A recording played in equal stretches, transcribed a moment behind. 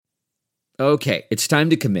Okay, it's time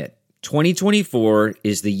to commit. 2024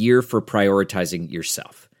 is the year for prioritizing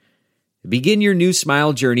yourself. Begin your new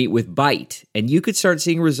smile journey with Byte, and you could start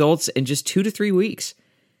seeing results in just 2 to 3 weeks.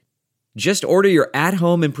 Just order your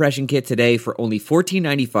at-home impression kit today for only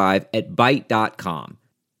 $14.95 at Byte.com.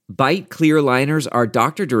 Byte clear liners are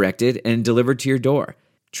doctor-directed and delivered to your door.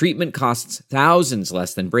 Treatment costs thousands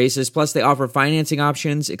less than braces, plus they offer financing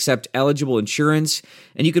options, accept eligible insurance,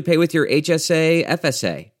 and you could pay with your HSA,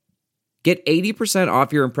 FSA. Get 80%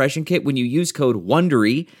 off your impression kit when you use code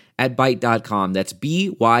WONDERY at Byte.com. That's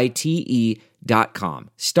BYTE.com.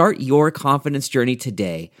 Start your confidence journey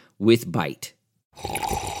today with Byte.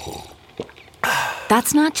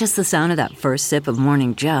 That's not just the sound of that first sip of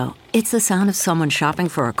Morning Joe. It's the sound of someone shopping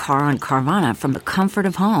for a car on Carvana from the comfort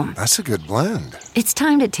of home. That's a good blend. It's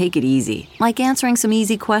time to take it easy, like answering some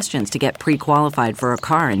easy questions to get pre-qualified for a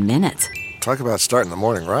car in minutes. Talk about starting the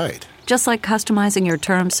morning right. Just like customizing your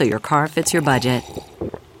terms so your car fits your budget.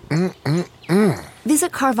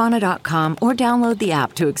 Visit Carvana.com or download the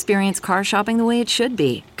app to experience car shopping the way it should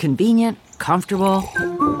be. Convenient, comfortable.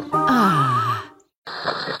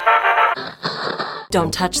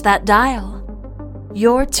 Don't touch that dial.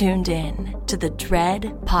 You're tuned in to the Dread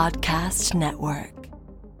Podcast Network.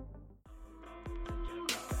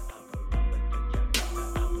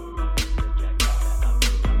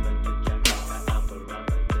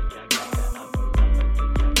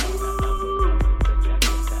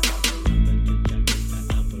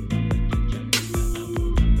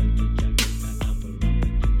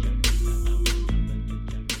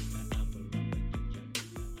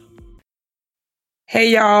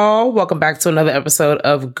 Hey y'all, welcome back to another episode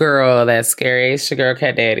of Girl That's Scary. It's your girl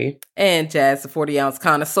Cat Daddy. And Jazz, the 40-ounce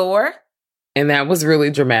connoisseur. And that was really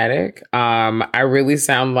dramatic. I really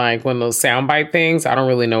sound like one of those soundbite things. I don't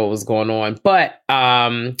really know what was going on. But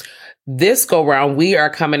this go round, we are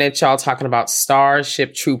coming at y'all talking about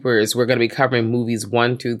Starship Troopers. We're going to be covering movies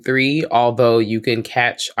 1 through 3, although you can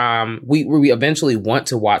catch, we eventually want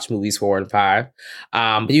to watch movies 4 and 5.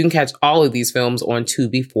 But you can catch all of these films on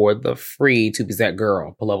Tubi for the free. Tubi's that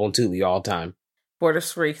girl, beloved on Tubi all the time. For the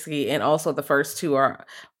free, and also the first 2 are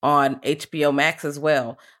on HBO Max as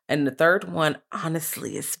well. And the third one,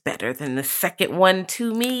 honestly, is better than the second one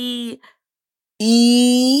to me.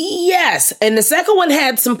 Yes. And the second one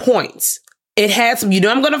had some points. It had some,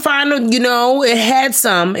 I'm going to find, it had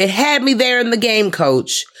some. It had me there in the game,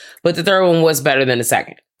 coach. But the third one was better than the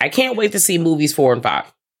second. I can't wait to see movies 4 and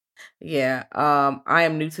 5. Yeah. I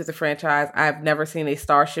am new to the franchise. I've never seen a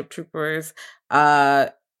Starship Troopers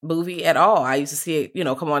movie at all. I used to see it,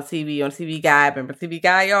 come on TV Guide. Remember TV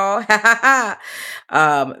Guide, y'all?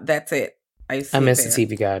 That's it. I miss the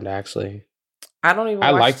TV Guide, actually. I don't even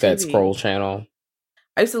I watch like that TV. scroll channel.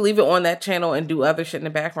 I used to leave it on that channel and do other shit in the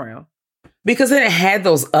background. Because then it had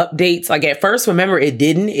those updates. Like at first, remember, it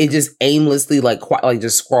didn't. It just aimlessly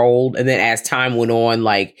just scrolled. And then as time went on,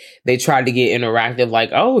 they tried to get interactive. Like,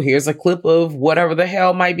 oh, here's a clip of whatever the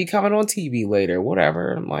hell might be coming on TV later.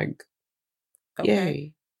 Whatever. I'm like, okay.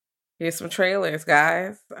 Yay. Here's some trailers,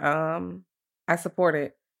 guys. I support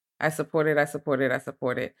it. I support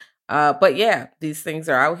it. But yeah, these things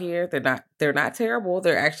are out here. They're not terrible.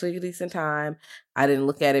 They're actually a decent time. I didn't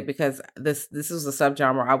look at it because this was a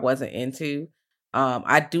subgenre I wasn't into.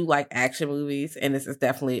 I do like action movies, and this is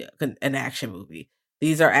definitely an action movie.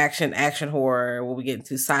 These are action horror. When we get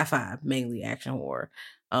into sci-fi, mainly action horror.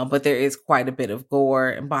 But there is quite a bit of gore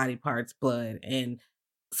and body parts, blood, and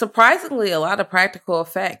surprisingly a lot of practical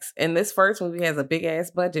effects. And this first movie has a big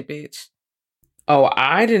ass budget, bitch. Oh,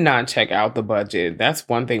 I did not check out the budget. That's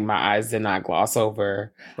one thing my eyes did not gloss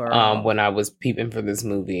over when I was peeping for this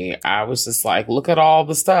movie. I was just like, look at all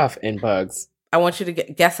the stuff in Bugs. I want you to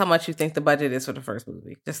guess how much you think the budget is for the first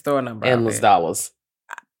movie. Just throw a number Endless out there. dollars.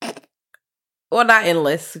 Well, not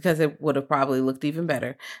endless, because it would have probably looked even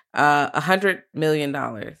better. $100 million.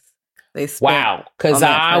 They spent. Wow, because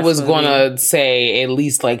I was going to say at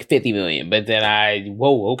least like 50 million, but then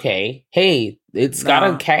okay. Hey, it's got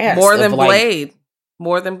a cast. More than Blade.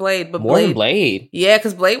 More than Blade. But more than Blade. Yeah,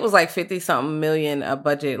 because Blade was like 50-something million a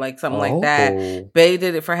budget, like something like that. Blade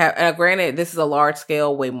did it for half. Granted, this is a large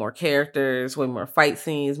scale, way more characters, way more fight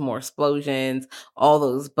scenes, more explosions, all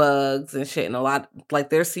those bugs and shit, and a lot, like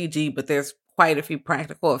there's CG, but there's quite a few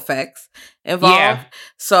practical effects involved. Yeah.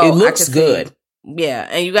 So it looks good. Yeah,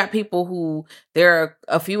 and you got people there are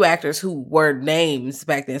a few actors who were names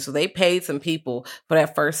back then, so they paid some people for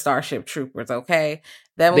that first Starship Troopers, okay?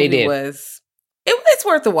 That movie it's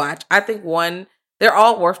worth the watch. I think they're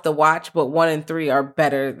all worth the watch, but 1 and 3 are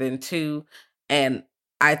better than 2, and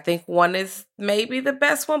I think 1 is maybe the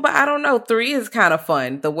best one, but I don't know. 3 is kind of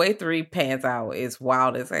fun. The way 3 pans out is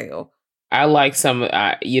wild as hell. I like some,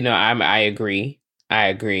 I agree.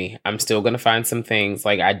 I'm still going to find some things.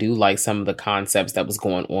 Like, I do like some of the concepts that was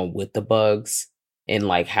going on with the bugs and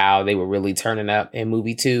like how they were really turning up in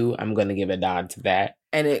movie 2. I'm going to give a nod to that.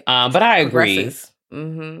 And it, but I agree.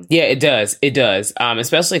 Mm-hmm. Yeah, it does. It does.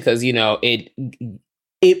 Especially because,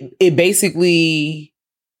 it basically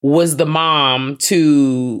was the mom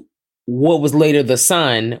to what was later the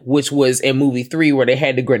son, which was in movie 3 where they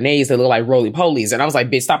had the grenades that look like roly-polies. And I was like,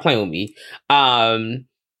 bitch, stop playing with me.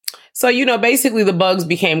 So, basically the bugs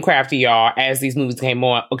became crafty, y'all, as these movies came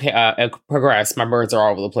on. Okay, progressed. My birds are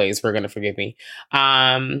all over the place. We're going to forgive me.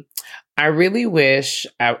 I really wish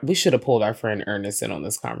we should have pulled our friend Ernest in on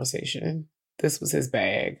this conversation. This was his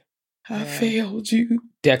bag. I failed you.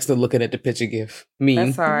 Dexter looking at the picture gif. Me.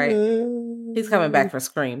 That's all right. He's coming back for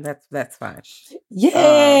Scream. That's fine.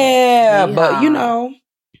 Yeah. But,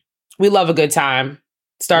 we love a good time.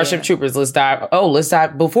 Starship Troopers, let's dive.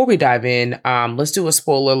 Before we dive in, let's do a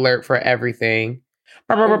spoiler alert for everything.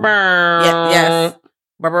 Yes.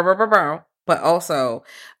 But also,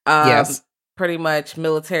 yes. Pretty much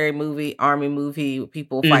military movie, army movie,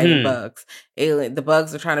 people fighting bugs. The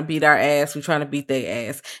bugs are trying to beat our ass. We're trying to beat their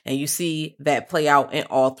ass. And you see that play out in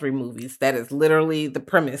all 3 movies. That is literally the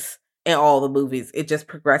premise in all the movies. It just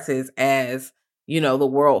progresses as, the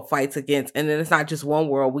world fights against. And then it's not just one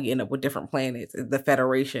world. We end up with different planets. It's the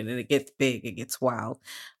Federation. And it gets big. It gets wild.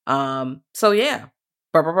 So yeah.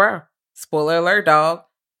 Spoiler alert, dog.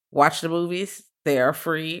 Watch the movies. They are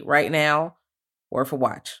free right now. Worth a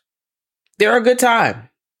watch. They're a good time.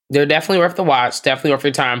 They're definitely worth the watch. Definitely worth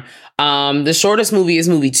your time. The shortest movie is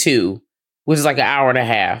movie 2, which is like an hour and a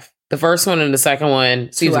half. The first one and the second one,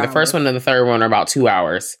 the first one and the third one are about 2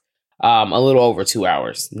 hours. A little over 2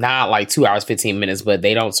 hours. Not like 2 hours, 15 minutes, but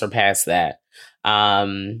they don't surpass that.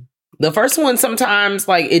 The first one, sometimes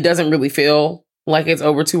like it doesn't really feel like it's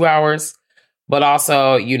over 2 hours, but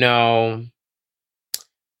also,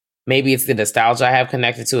 maybe it's the nostalgia I have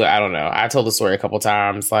connected to it. I don't know. I told the story a couple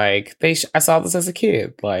times. Like I saw this as a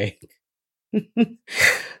kid, like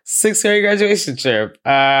 6th grade graduation trip,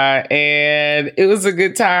 and it was a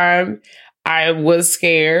good time. I was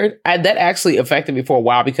scared. That actually affected me for a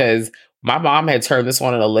while because my mom had turned this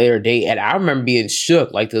on at a later date, and I remember being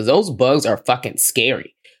shook. Like those bugs are fucking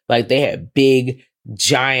scary. Like they had big,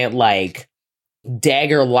 giant, like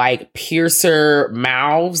dagger-like piercer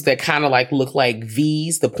mouths that kind of like look like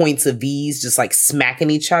V's, the points of V's just like smacking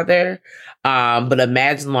each other. But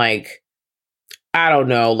imagine like, I don't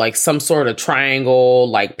know, like some sort of triangle,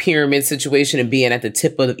 like pyramid situation and being at the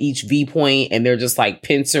tip of each V point. And they're just like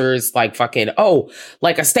pincers, like fucking,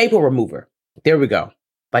 like a staple remover. There we go.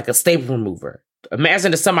 Like a staple remover.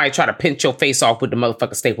 Imagine if somebody try to pinch your face off with the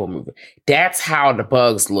motherfucking staple remover. That's how the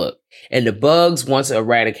bugs look. And the bugs want to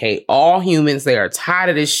eradicate all humans. They are tired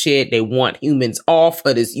of this shit. They want humans off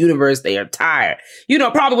of this universe. They are tired.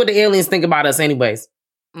 Probably what the aliens think about us anyways.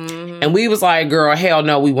 Mm-hmm. And we was like, girl, hell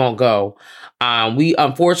no, we won't go. We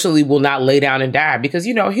unfortunately will not lay down and die because,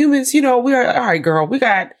 humans, we are, all right, girl,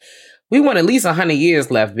 we want at least 100 years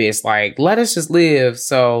left, bitch. Like, let us just live.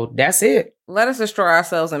 So that's it. Let us destroy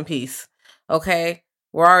ourselves in peace. Okay,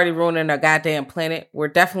 we're already ruining our goddamn planet. We're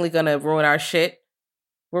definitely going to ruin our shit.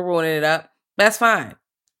 We're ruining it up. That's fine.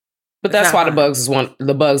 But that's why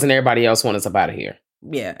the bugs and everybody else want us up out of here.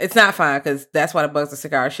 Yeah, it's not fine because that's why the bugs are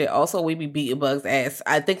sick of our shit. Also, we be beating bugs' ass.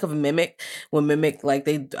 I think of Mimic when Mimic, like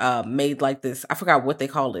they made like this, I forgot what they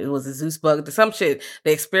called it. It was a Zeus bug, some shit.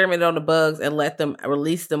 They experimented on the bugs and let them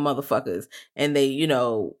release the motherfuckers. And they,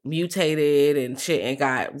 mutated and shit and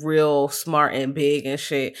got real smart and big and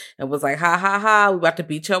shit. And was like, ha ha ha, we about to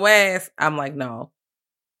beat your ass. I'm like, no.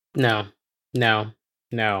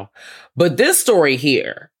 But this story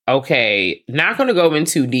here, okay, not going to go in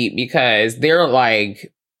too deep because they're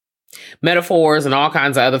like metaphors and all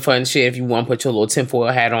kinds of other fun shit. If you want to put your little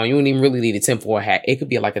tinfoil hat on, you don't even really need a tinfoil hat. It could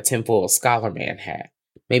be like a tinfoil scholar man hat.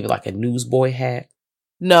 Maybe like a newsboy hat.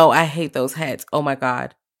 No, I hate those hats. Oh my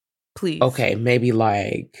God. Please. Okay, maybe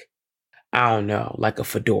like, I don't know, like a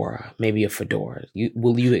fedora. Maybe a fedora.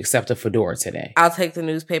 Will you accept a fedora today? I'll take the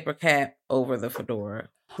newspaper cap over the fedora.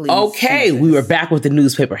 Please, okay, Jesus. We were back with the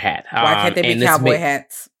newspaper hat. Why can't they be cowboy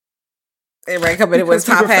hats? Everybody come in with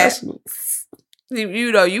top hat.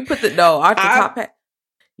 You put the top hat.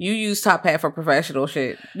 You use top hat for professional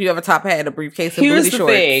shit. You have a top hat and a briefcase and booty shorts. Here's the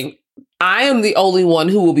thing. I am the only one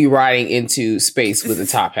who will be riding into space with a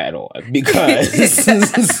top hat on because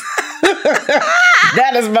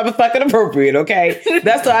that is motherfucking appropriate, okay?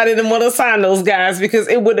 That's why I didn't want to assign those guys because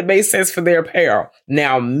it wouldn't have made sense for their apparel.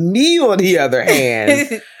 Now, me on the other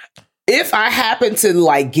hand, if I happen to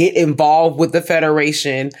like get involved with the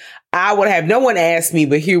Federation, I would have no one asked me,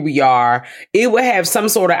 but here we are. It would have some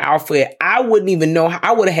sort of outfit. I wouldn't even know.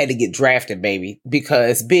 I would have had to get drafted, baby,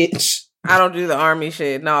 because bitch. I don't do the army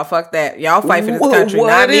shit. No, fuck that. Y'all fight for this country.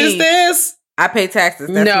 What is this? I pay taxes.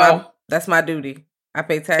 That's my duty. I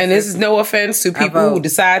pay taxes. And this is no offense to people who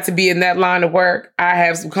decide to be in that line of work. I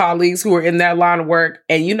have some colleagues who are in that line of work.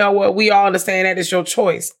 And you know what? We all understand that it's your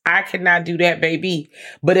choice. I cannot do that, baby.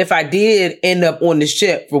 But if I did end up on the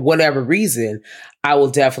ship for whatever reason, I will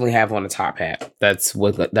definitely have on a top hat. That's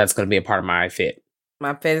going to be a part of my fit.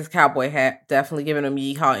 My fit is cowboy hat. Definitely giving them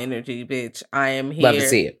yeehaw energy, bitch. I am here. Love to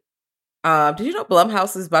see it. Did you know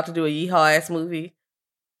Blumhouse is about to do a yeehaw ass movie?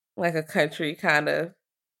 Like a country kind of.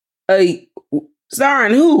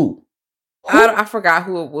 Starring who? I forgot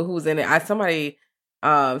who's in it. Somebody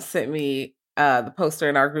sent me the poster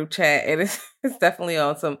in our group chat, and it's definitely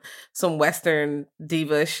on some Western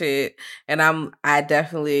diva shit. And I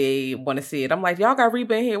definitely want to see it. I'm like, y'all got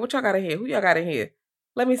Reba in here. What y'all got in here? Who y'all got in here?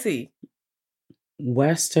 Let me see.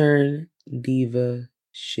 Western diva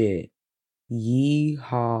shit.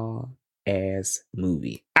 Yeehaw ass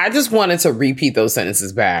movie. I just wanted to repeat those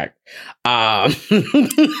sentences back.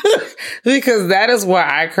 Because that is where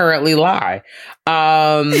I currently lie.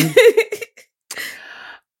 I'm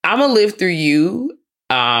gonna live through you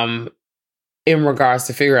in regards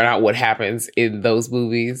to figuring out what happens in those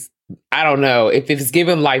movies. I don't know. If it's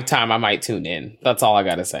given Lifetime, I might tune in. That's all I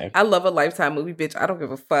gotta say. I love a Lifetime movie, bitch. I don't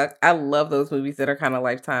give a fuck. I love those movies that are kind of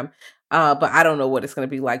Lifetime. But I don't know what it's going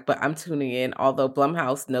to be like, but I'm tuning in. Although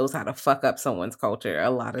Blumhouse knows how to fuck up someone's culture a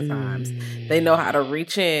lot of times. They know how to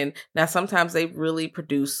reach in. Now, sometimes they really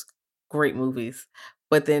produce great movies,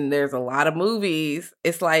 but then there's a lot of movies.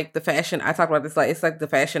 It's like the fashion. I talked about this, like, it's like the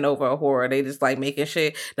Fashion Nova horror. They just like making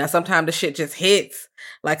shit. Now, sometimes the shit just hits.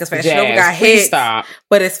 Like, a Fashion Nova got hits,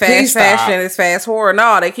 but it's fast fashion, it's fast horror.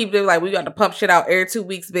 No, they keep doing like, we got to pump shit out every 2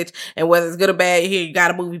 weeks, bitch. And whether it's good or bad, here, you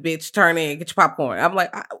got a movie, bitch. Turn in, get your popcorn. I'm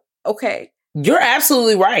like, okay. You're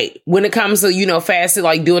absolutely right when it comes to, fast,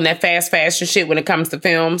 like doing that fast fashion shit when it comes to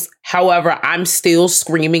films. However, I'm still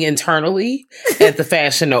screaming internally at the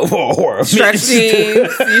Fashion Nova horror. Stretch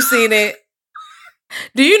jeans, you seen it?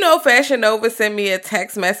 Do you know Fashion Nova sent me a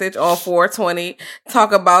text message on 420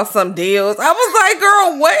 talk about some deals? I was like,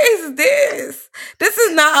 girl, what is this? This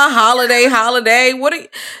is not a holiday. What girl,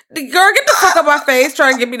 get the fuck out my face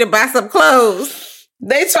trying to get me to buy some clothes.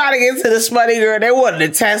 They try to get to this money, girl. They wanted to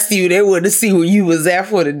test you. They wanted to see where you was at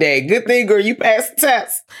for the day. Good thing, girl, you passed the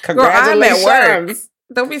test. Congratulations. Girl, I'm at work.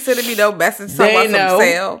 Don't be sending me no message talking about some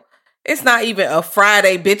sale. It's not even a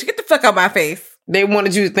Friday, bitch. Get the fuck out my face. They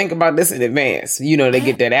wanted you to think about this in advance. They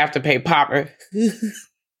get that Afterpay popper.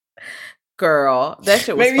 Girl, that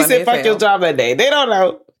shit was funny. Maybe you said fuck your job that day. They don't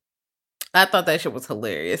know. I thought that shit was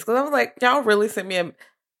hilarious. Because I was like, y'all really sent me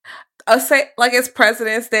a say like it's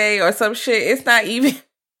President's Day or some shit. It's not even.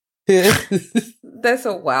 That's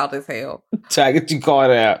so wild as hell. Try to get you caught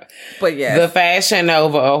out. But yeah, the Fashion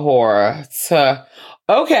Nova horror.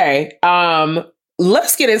 Okay,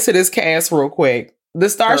 let's get into this cast real quick. The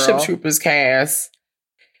Starship Troopers cast.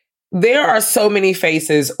 There are so many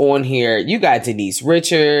faces on here. You got Denise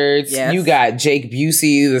Richards. Yes. You got Jake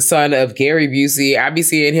Busey, the son of Gary Busey. I be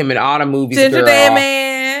seeing him in all the movies. Ginger Day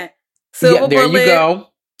Man. Silver there Bullet. You go.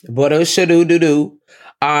 What a shadoo-doo-doo.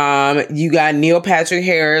 You got Neil Patrick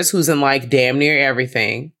Harris, who's in like damn near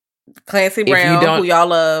everything. Clancy Brown, who y'all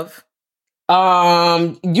love.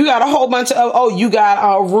 You got a whole bunch of you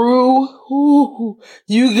got Rue.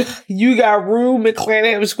 You got Rue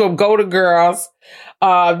McClanahan from Golden Girls.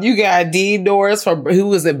 You got Dean Norris who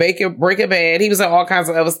was in Breaking Bad. He was in all kinds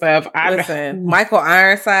of other stuff. Listen, Michael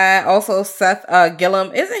Ironside, also Seth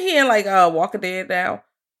Gillum. Isn't he in like Walking Dead now?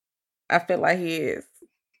 I feel like he is.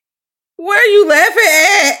 Where are you laughing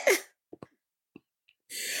at?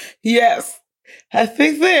 Yes, I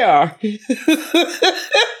think they are.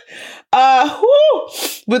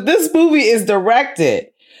 But this movie is directed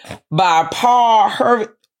by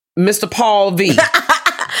Mr. Paul V.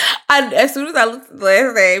 As soon as I looked at the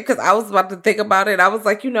last name, because I was about to think about it, I was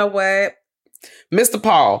like, you know what? Mr.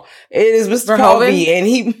 Paul. It is Mr. Paul V. And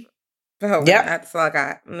he... Yep. That's all I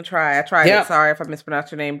got. I'm going to try. I tried it. Sorry if I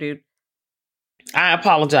mispronounced your name, dude. I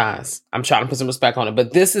apologize. I'm trying to put some respect on it.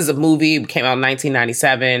 But this is a movie. It came out in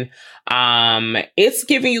 1997. It's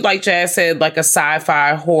giving you, like Jazz said, like a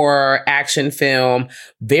sci-fi horror action film.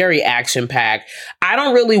 Very action-packed. I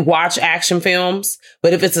don't really watch action films,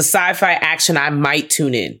 but if it's a sci-fi action, I might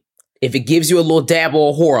tune in. If it gives you a little dabble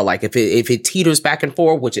of horror, like if it teeters back and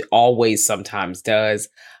forth, which it always sometimes does,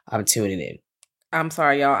 I'm tuning in. I'm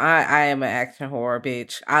sorry, y'all. I am an action horror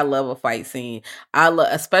bitch. I love a fight scene. I love,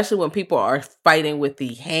 especially when people are fighting with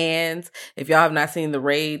the hands. If y'all have not seen The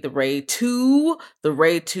Raid 2,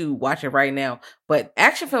 watch it right now. But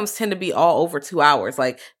action films tend to be all over 2 hours.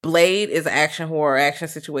 Like Blade is an action horror, action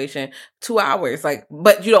situation, 2 hours. Like,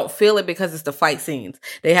 but you don't feel it because it's the fight scenes.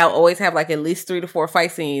 They always have like at least 3 to 4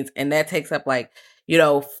 fight scenes, and that takes up like,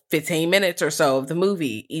 15 minutes or so of the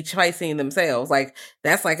movie, each fight scene themselves. Like,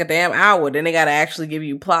 that's like a damn hour. Then they got to actually give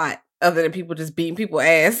you plot other than people just beating people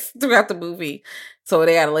ass throughout the movie. So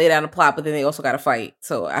they got to lay down the plot, but then they also got to fight.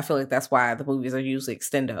 So I feel like that's why the movies are usually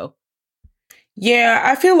extendo. Yeah,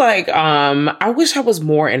 I feel like I wish I was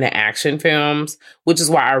more into action films, which is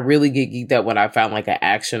why I really get geeked out when I found like an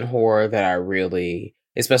action horror that I really,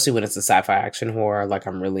 especially when it's a sci-fi action horror, like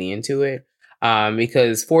I'm really into it.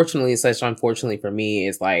 Because fortunately / unfortunately for me,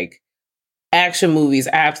 it's like action movies,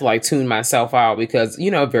 I have to like tune myself out because,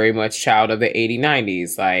 very much child of the 80s,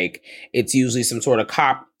 90s. Like it's usually some sort of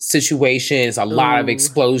cop situation. It's a lot of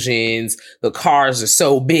explosions. The cars are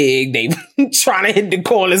so big. They trying to hit the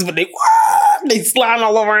corners, but they slide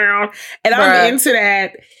all around. And I'm into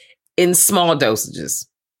that in small dosages.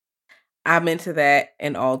 I'm into that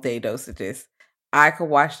in all day dosages. I could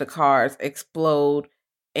watch the cars explode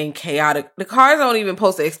and chaotic. The cars don't even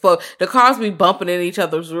supposed to explode. The cars be bumping in each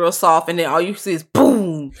other's real soft, and then all you see is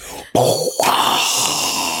boom,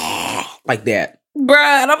 like that, bruh.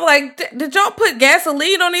 And I'm like, did y'all put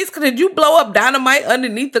gasoline on these? Did you blow up dynamite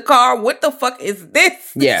underneath the car? What the fuck is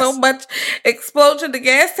this? Yes. So much explosion. The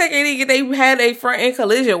gas tank ain't even. They had a front end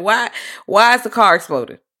collision. Why is the car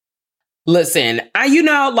exploding? Listen,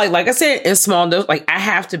 like I said, in small dose, like I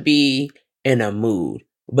have to be in a mood.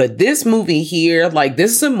 But this movie here, like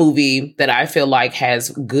this is a movie that I feel like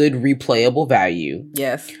has good replayable value.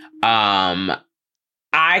 Yes.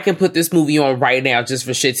 I can put this movie on right now just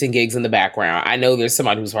for shits and gigs in the background. I know there's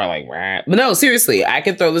somebody who's probably like, right. But no, seriously, I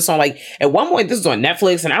can throw this on. Like at one point, this was on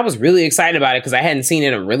Netflix, and I was really excited about it because I hadn't seen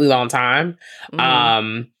it in a really long time.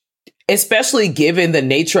 Mm-hmm. Especially given the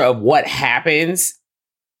nature of what happens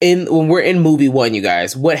when we're in movie one, you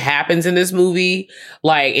guys, what happens in this movie,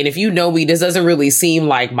 like, and if you know me, this doesn't really seem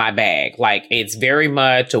like my bag. Like, it's very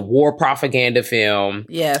much a war propaganda film.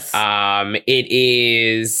 Yes. It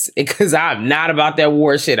is, because I'm not about that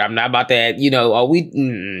war shit. I'm not about that,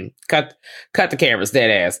 cut the cameras, dead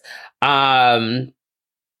ass.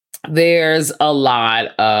 There's a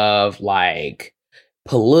lot of, like,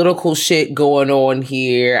 political shit going on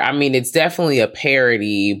here. I mean, it's definitely a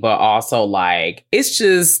parody, but also like it's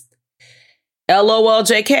just LOL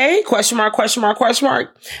JK ?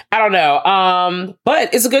 I don't know.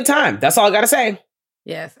 But it's a good time. That's all I gotta say.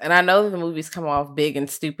 Yes, and I know that the movies come off big and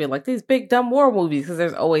stupid, like these big dumb war movies, because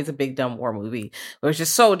there's always a big dumb war movie where it's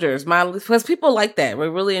just soldiers. Because people like that. We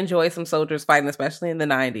really enjoy some soldiers fighting, especially in the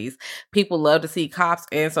 90s. People love to see cops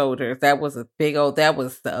and soldiers. That was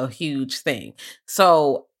a huge thing.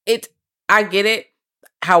 So I get it,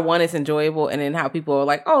 how one is enjoyable, and then how people are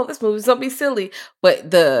like, oh, this movie's gonna be silly. But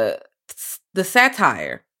the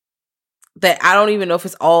satire that I don't even know if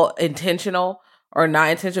it's all intentional or not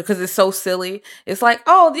intentional, because it's so silly. It's like,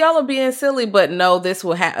 oh, y'all are being silly, but no, this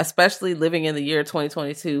will especially living in the year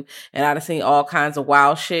 2022, and I've seen all kinds of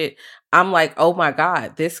wild shit. I'm like, oh my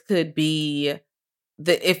God, this could be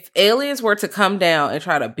if aliens were to come down and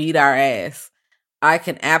try to beat our ass, I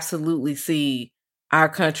can absolutely see our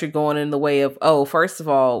country going in the way of, oh, first of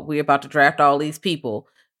all, we're about to draft all these people.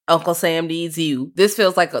 Uncle Sam Needs You. This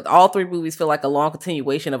feels like all three movies feel like a long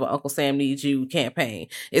continuation of an Uncle Sam Needs You campaign.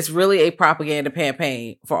 It's really a propaganda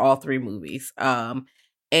campaign for all three movies. But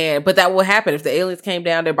that will happen if the aliens came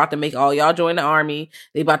down. They're about to make all y'all join the army.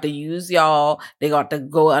 They about to use y'all. They got to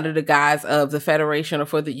go under the guise of the Federation or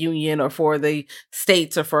for the Union or for the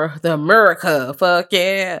states or for the America. Fuck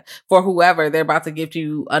yeah, for whoever. They're about to get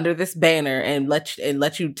you under this banner and let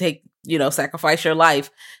you take, sacrifice your life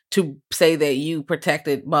to say that you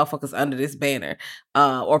protected motherfuckers under this banner,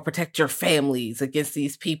 or protect your families against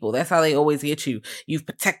these people. That's how they always get you. You've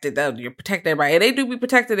protected them. You're protected everybody. And they do be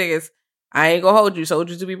protected niggas. I ain't gonna hold you.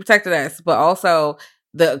 Soldiers do be protected us. But also,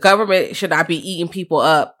 the government should not be eating people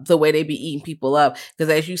up the way they be eating people up.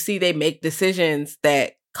 Because as you see, they make decisions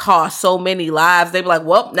that cost so many lives. They be like,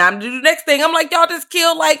 well, now I'm gonna do the next thing. I'm like, y'all just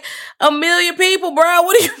killed like 1 million people, bro.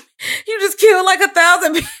 What do you just killed like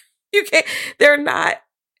 1,000 people. You can't, they're not.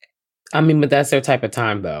 I mean, but that's their type of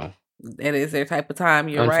time, though. It is their type of time.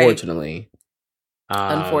 You're Unfortunately.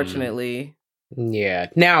 Right. Unfortunately. Yeah.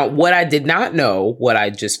 Now, what I did not know, what I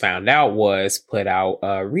just found out was put out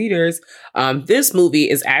readers. This movie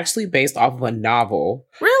is actually based off of a novel.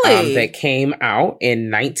 Really? That came out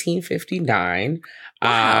in 1959.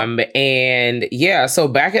 Wow. And yeah, so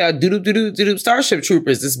back at Doop Starship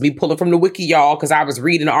Troopers, this is me pulling from the wiki, y'all, because I was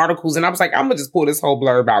reading articles and I was like, I'm gonna just pull this whole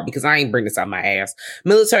blurb out because I ain't bring this out my ass.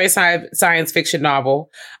 Military science fiction novel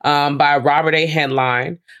by Robert A.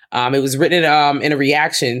 Heinlein. It was written in a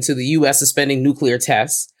reaction to the U.S. suspending nuclear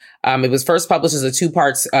tests. It was first published as a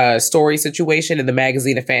 2-part story situation in the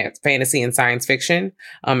magazine of fantasy and science fiction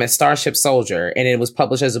as Starship Soldier, and it was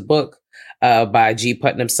published as a book by G.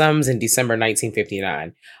 Putnam Sums in December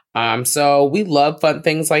 1959. So we love fun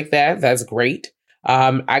things like that. That's great.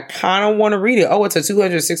 I kind of want to read it. Oh, it's a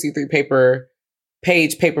 263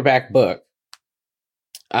 page paperback book.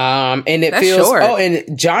 And it That's feels, short. oh,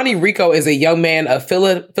 and Johnny Rico is a young man of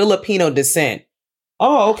Filipino descent.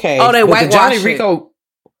 Oh, okay. Oh, they But the whitewashed Johnny it. Rico.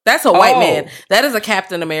 That's a white Oh. man. That is a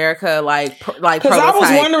Captain America like Because prototype. I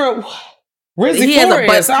was wondering, Rizzy He has a Flores.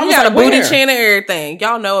 butt, I he was got like, a booty where? chin and everything.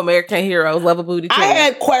 Y'all know American heroes love a booty chin. I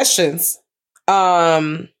had questions. Not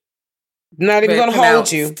even Very gonna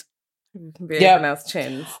hold you. Very Yep. pronounced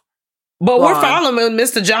chins. But we're Blonde. following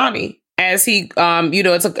Mr. Johnny as he,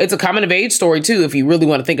 it's a coming of age story too, if you really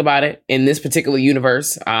want to think about it in this particular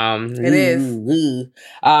universe. It is.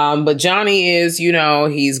 But Johnny is,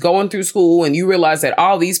 he's going through school, and you realize that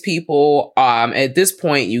all these people, at this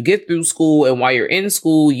point, you get through school, and while you're in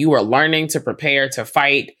school, you are learning to prepare to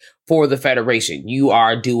fight for the Federation. You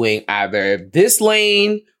are doing either this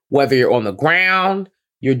lane, whether you're on the ground,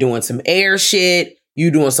 you're doing some air shit, you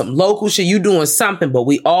doing some local shit, you doing something, but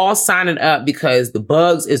we all signing up because the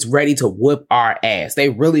Bugs is ready to whoop our ass. They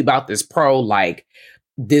really about this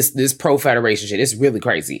this pro Federation shit. It's really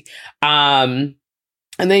crazy. And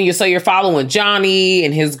then you're following Johnny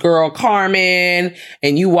and his girl Carmen,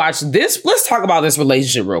 and you watch this. Let's talk about this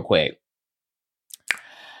relationship real quick.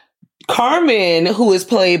 Carmen, who is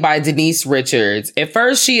played by Denise Richards, at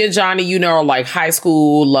first she and Johnny, are like high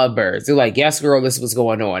school lovebirds. They're like, yes, girl, this is what's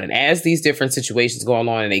going on. And as these different situations going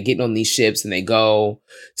on and they getting on these ships and they go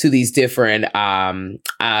to these different,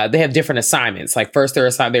 they have different assignments. Like first they're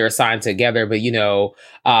assigned together, but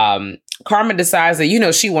Carmen decides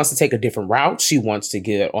that, she wants to take a different route. She wants to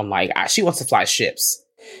get on she wants to fly ships.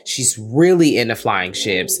 She's really into flying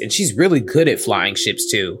ships, and she's really good at flying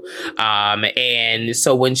ships too. And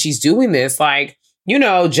so when she's doing this,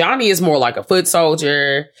 Johnny is more like a foot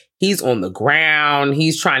soldier. He's on the ground.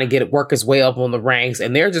 He's trying to work his way up on the ranks,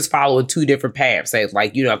 and they're just following two different paths. So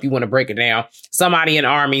if you want to break it down, somebody in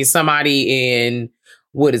Army, somebody in,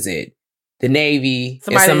 the Navy,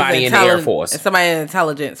 and somebody in the Air Force. And somebody in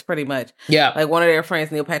intelligence, pretty much. Yeah. Like one of their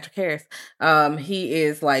friends, Neil Patrick Harris. He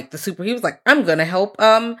is like he was like, I'm gonna help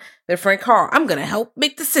their friend Carl. I'm gonna help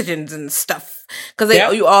make decisions and stuff. Because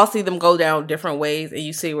you all see them go down different ways and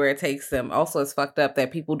you see where it takes them. Also, it's fucked up that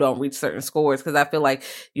people don't reach certain scores, because I feel like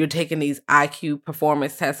you're taking these IQ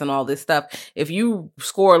performance tests and all this stuff. If you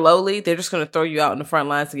score lowly, they're just going to throw you out in the front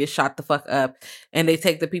lines to get shot the fuck up. And they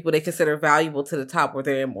take the people they consider valuable to the top, where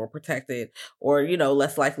they're more protected or,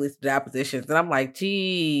 less likely to die positions. And I'm like,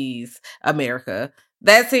 geez, America.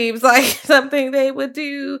 That seems like something they would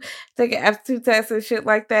do. Take an aptitude test and shit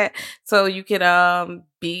like that. So you can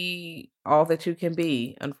be all that you can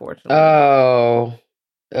be, unfortunately. Oh,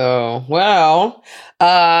 well,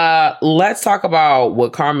 let's talk about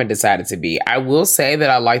what Carmen decided to be. I will say that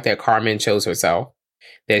I like that Carmen chose herself.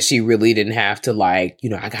 That she really didn't have to I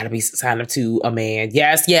gotta be signed up to a man.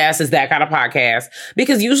 Yes, it's that kind of podcast.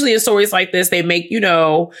 Because usually in stories like this, they make,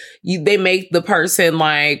 they make the person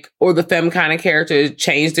or the femme kind of character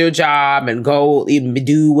change their job and go even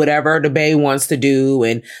do whatever the bae wants to do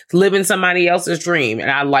and live in somebody else's dream. And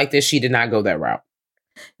I like that she did not go that route.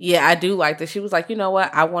 Yeah, I do like that. She was like, you know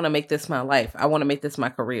what? I want to make this my life. I want to make this my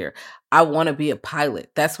career. I want to be a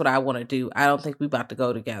pilot. That's what I want to do. I don't think we about to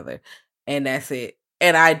go together. And that's it.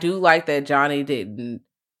 And I do like that Johnny didn't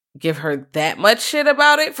give her that much shit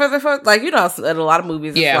about it for the first, in a lot of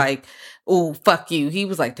movies, it's like, oh, fuck you. He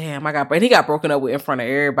was like, damn, and he got broken up with in front of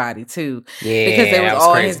everybody too. Yeah. Because they was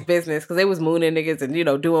all in his business. Because they was mooning niggas and,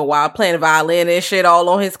 doing playing violin and shit all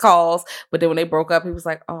on his calls. But then when they broke up, he was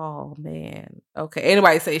like, oh man, okay.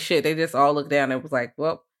 Anybody say shit, they just all looked down and was like,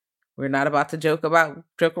 well, we're not about to joke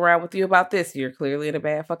around with you about this. You're clearly in a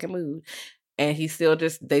bad fucking mood. And he still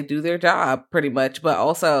they do their job pretty much. But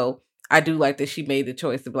also, I do like that she made the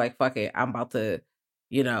choice to be like, fuck it, I'm about to,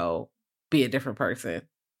 be a different person.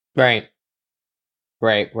 Right.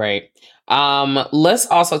 Let's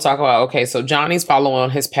also talk about, so Johnny's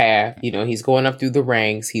following his path. He's going up through the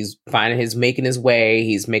ranks. He's making his way.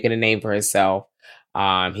 He's making a name for himself.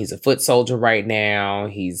 He's a foot soldier right now.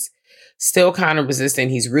 He's still kind of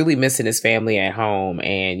resistant. He's really missing his family at home.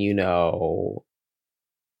 And,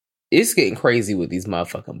 it's getting crazy with these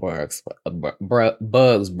motherfucking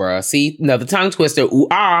bugs, bruh. See, another tongue twister.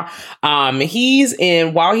 He's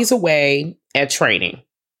while he's away at training,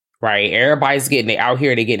 right? Everybody's they out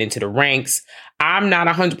here, they getting into the ranks. I'm not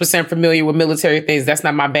 100% familiar with military things. That's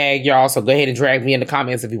not my bag, y'all. So go ahead and drag me in the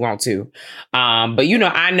comments if you want to. But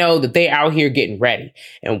I know that they out here getting ready.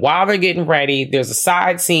 And while they're getting ready, there's a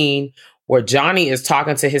side scene where Johnny is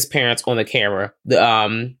talking to his parents on the camera,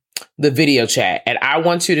 the video chat. And I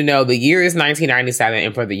want you to know the year is 1997.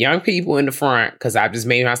 And for the young people in the front, because I just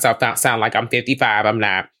made myself sound like I'm 55. I'm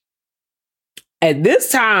not. At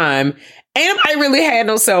this time, I really had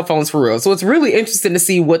no cell phones for real. So it's really interesting to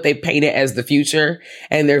see what they painted as the future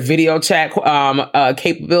and their video chat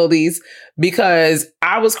capabilities, because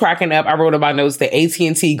I was cracking up. I wrote in my notes the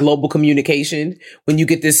AT&T global communication when you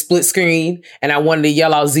get this split screen, and I wanted to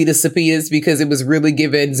yell out Zeta Sapias because it was really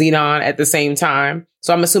giving Xenon at the same time.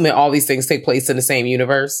 So I'm assuming all these things take place in the same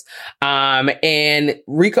universe. And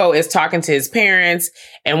Rico is talking to his parents,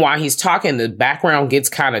 and while he's talking, the background gets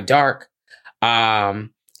kind of dark.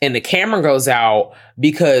 And the camera goes out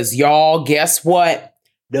because, y'all, guess what?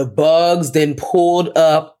 The bugs then pulled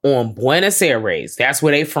up on Buenos Aires. That's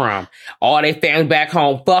where they from. All they family back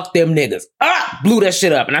home. Fuck them niggas. Blew that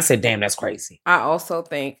shit up. And I said, damn, that's crazy. I also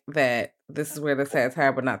think that this is where the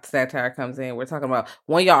satire, but not the satire, comes in. We're talking about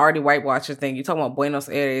one y'all already whitewash your thing. You talking about Buenos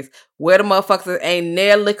Aires, where the motherfuckers ain't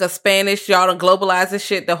near lick of Spanish. Y'all done globalize this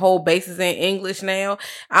shit. The whole base is in English now.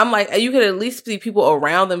 I'm like, you could at least see people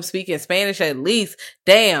around them speaking Spanish at least.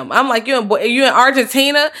 Damn. I'm like, you in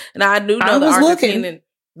Argentina? And I do know the Argentinian,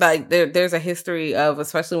 like there's a history of,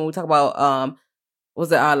 especially when we talk about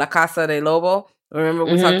was it La Casa de Lobo? Remember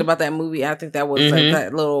we talked about that movie? I think that was like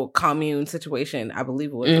that little commune situation. I believe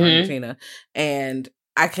it was in Argentina. And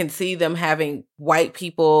I can see them having white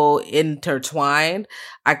people intertwined.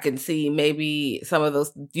 I can see maybe some of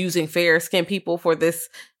those using fair skinned people for this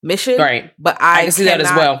mission. Right. But I can see that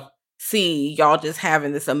as well. See y'all just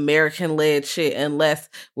having this American led shit unless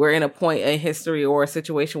we're in a point in history or a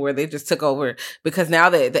situation where they just took over, because now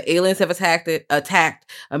that the aliens have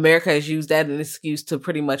attacked America has used that as an excuse to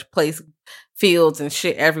pretty much place fields and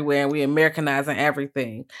shit everywhere, and we Americanizing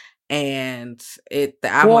everything. And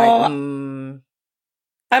I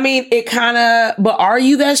mean, it kind of, but are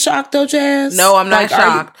you that shocked though, Jazz? No, I'm not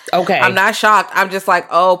shocked. Okay. I'm not shocked. I'm just like,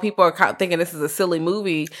 oh, people are thinking this is a silly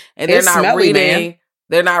movie and they're not smelly, reading. Man.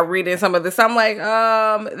 They're not reading some of this. I'm like,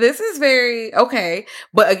 this is very okay.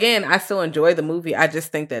 But again, I still enjoy the movie. I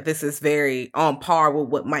just think that this is very on par with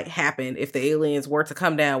what might happen if the aliens were to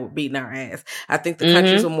come down with beating our ass. I think the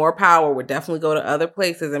countries with more power would definitely go to other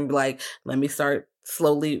places and be like, let me start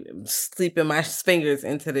slowly sleeping my fingers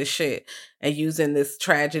into this shit and using this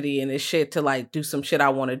tragedy and this shit to like do some shit I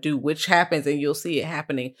want to do, which happens, and you'll see it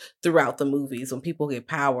happening throughout the movies when people get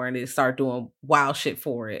power and they start doing wild shit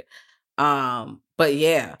for it. But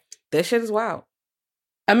yeah, that shit is wild.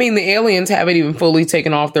 I mean, the aliens haven't even fully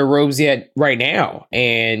taken off their robes yet right now.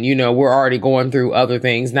 And, we're already going through other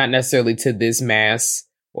things, not necessarily to this mass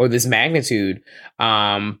or this magnitude.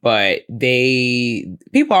 But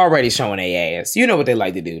people are already showing their ass. You know what they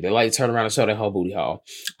like to do. They like to turn around and show their whole booty hole.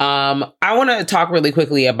 I want to talk really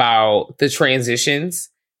quickly about the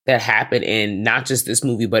transitions that happen in not just this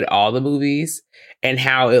movie, but all the movies, and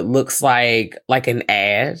how it looks like an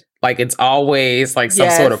ad. Like it's always like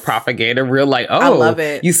some sort of propaganda reel. Like, oh, I love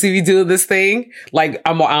it. You see me doing this thing? Like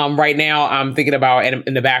I'm right now I'm thinking about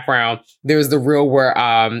in the background, there's the reel where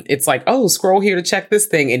it's like, oh, scroll here to check this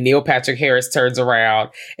thing. And Neil Patrick Harris turns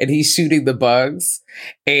around and he's shooting the bugs.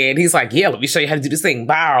 And he's like, yeah, let me show you how to do this thing.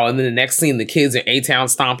 Wow. And then the next scene, the kids are A-Town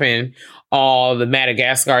stomping all the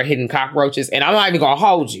Madagascar hidden cockroaches. And I'm not even gonna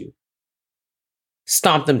hold you.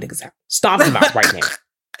 Stomp them niggas out. Stomp them out right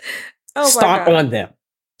now. Stomp on them.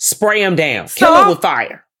 Spray them down. Stomp. Kill them with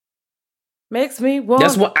fire. Makes me want.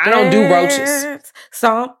 That's what I don't do roaches.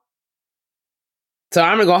 Stomp. So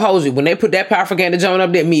I'm gonna hold you. When they put that propaganda joint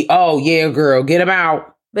up there, oh yeah, girl, get them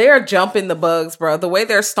out. They are jumping the bugs, bro. The way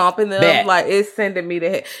they're stomping them, like, it's sending me to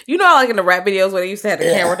hit. You know how, like, in the rap videos where they used to have the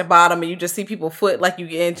camera at the bottom and you just see people foot like you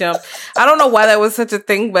getting jumped? I don't know why that was such a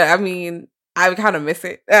thing, but I mean, I kind of miss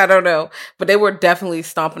it. I don't know. But they were definitely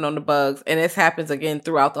stomping on the bugs. And this happens again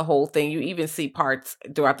throughout the whole thing. You even see parts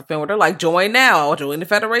throughout the film where they're like, join now, join the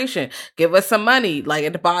Federation, give us some money, like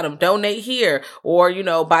at the bottom, donate here. Or,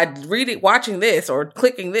 by watching this or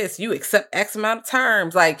clicking this, you accept X amount of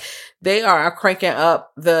terms. Like, they are cranking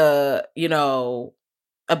up the,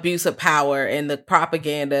 abuse of power and the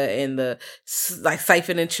propaganda and the like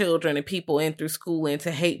siphoning children and people in through schooling to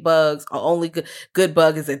hate bugs. Only good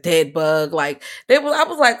bug is a dead bug. Like I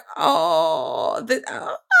was like,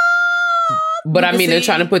 But I mean, they're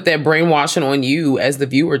trying to put that brainwashing on you as the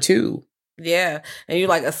viewer too. Yeah, and you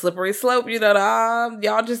like a slippery slope. You know,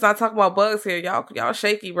 y'all just not talking about bugs here. Y'all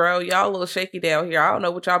shaky, bro. Y'all a little shaky down here. I don't know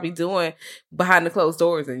what y'all be doing behind the closed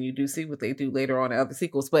doors, and you do see what they do later on in other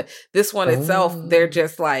sequels. But this one itself, they're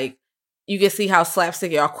just like, you can see how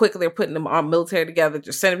slapstick, how quick they're putting them on military together,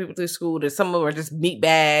 just sending people to school. There's some of them are just meat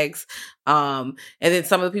bags. And then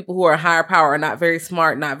some of the people who are higher power are not very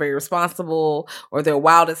smart, not very responsible, or they're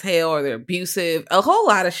wild as hell, or they're abusive. A whole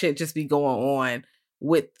lot of shit just be going on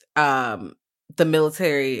with the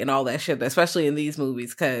military and all that shit, especially in these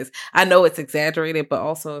movies, because I know it's exaggerated, but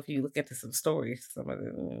also if you look into some stories, some of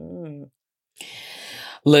the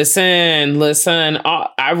Listen.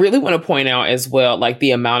 I really want to point out as well, like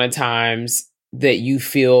the amount of times that you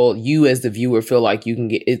as the viewer feel like you can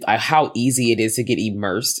get it, how easy it is to get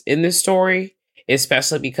immersed in this story,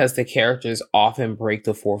 especially because the characters often break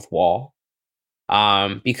the fourth wall.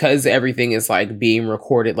 Because everything is like being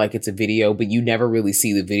recorded like it's a video, but you never really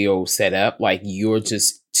see the video set up. Like you're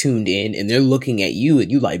just tuned in and they're looking at you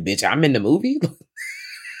and you like, bitch, I'm in the movie.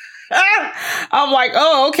 I'm like,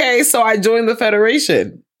 oh, okay. So I joined the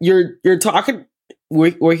Federation. You're talking.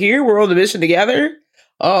 We're here. We're on the mission together.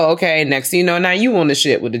 Oh, okay. Next thing you know, now you on the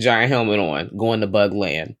ship with the giant helmet on, going to Bug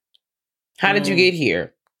Land. How did you get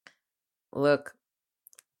here? Look,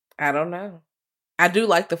 I don't know. I do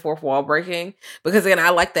like the fourth wall breaking because, again,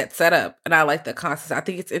 I like that setup and I like the concept. I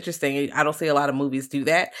think it's interesting. I don't see a lot of movies do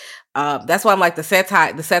that. That's why I'm like the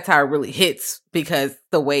satire really hits because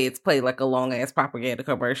the way it's played like a long ass propaganda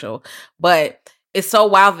commercial. But it's so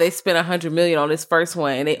wild they spent $100 million on this first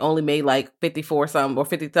one and they only made like 50 something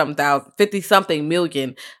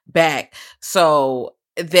million back. So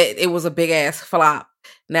that it was a big ass flop.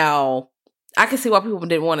 Now, I can see why people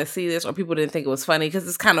didn't want to see this or people didn't think it was funny because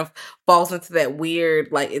this kind of falls into that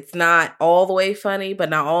weird, like it's not all the way funny, but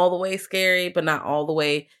not all the way scary, but not all the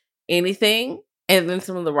way anything. And then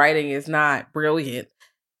some of the writing is not brilliant.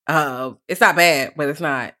 It's not bad, but it's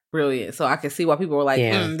not brilliant. So I can see why people were like,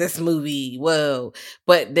 this movie, whoa.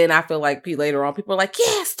 But then I feel like later on, people are like,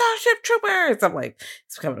 yeah, Starship Troopers. I'm like,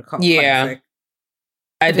 it's becoming a cult. Yeah.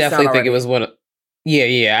 I definitely think it was one of...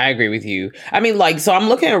 Yeah, I agree with you. I mean, like, so I'm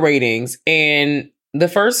looking at ratings, and the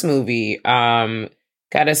first movie got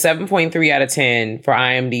a 7.3 out of 10 for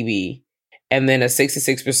IMDb, and then a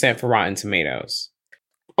 66% for Rotten Tomatoes.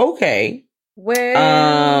 Okay.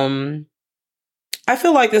 Well, I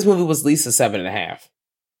feel like this movie was at least a 7.5.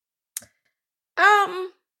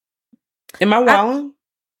 Am I wilding?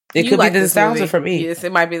 It could like be the nostalgia for me. Yes,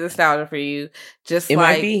 it might be the nostalgia for you. Just it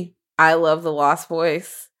like might be. I love The Lost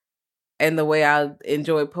Boys. And the way I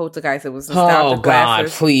enjoyed Poltergeist, it was nostalgia. Oh, God,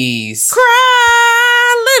 please.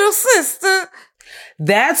 Cry, little sister.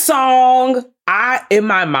 That song, in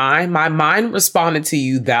my mind responded to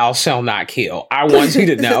you, thou shalt not kill. I want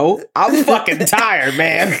you to know. I'm fucking tired,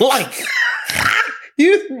 man. Like,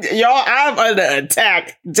 y'all, I'm under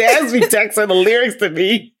attack. Jazz be texting the lyrics to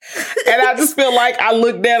me. And I just feel like I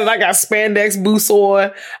look down and I got spandex boots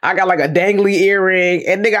on. I got like a dangly earring.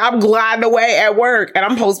 And nigga, I'm gliding away at work. And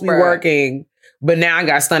I'm supposed to be working. But now I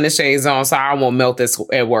got stunning shades on, so I won't melt this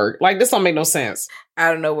at work. Like, this don't make no sense.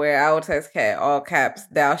 Out of nowhere, I will text Kat, all caps,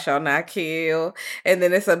 thou shalt not kill. And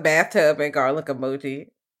then it's a bathtub and garlic emoji.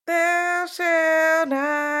 Thou shalt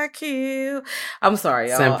not kill. I'm sorry,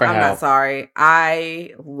 y'all. I'm not sorry.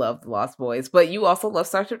 I love The Lost Boys, but you also love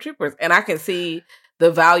Starship Troopers. And I can see the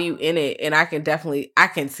value in it. And I can see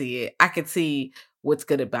it. I can see what's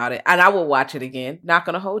good about it. And I will watch it again. Not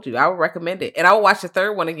going to hold you. I will recommend it. And I will watch the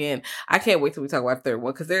third one again. I can't wait till we talk about the third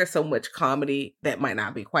one because there's so much comedy that might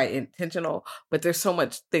not be quite intentional, but there's so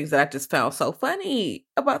much things that I just found so funny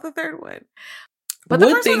about the third one. But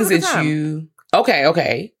what things did you...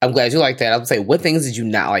 Okay. I'm glad you like that. I would say, what things did you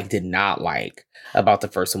did not like about the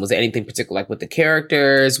first one? Was there anything particular, like with the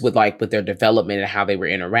characters, with their development and how they were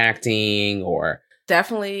interacting, or...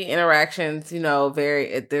 Definitely interactions,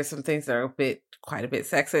 there's some things that are quite a bit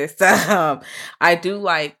sexist. I do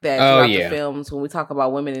like that throughout the films, when we talk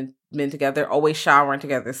about women and men together, always showering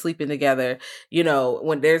together, sleeping together,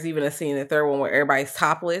 when there's even a scene in the third one where everybody's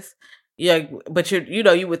topless. Yeah, but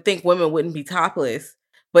you would think women wouldn't be topless.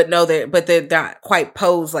 But no, they're not quite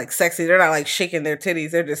posed like sexy. They're not like shaking their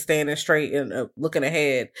titties. They're just standing straight and looking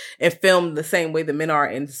ahead and filmed the same way the men are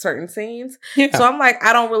in certain scenes. Yeah. So I'm like,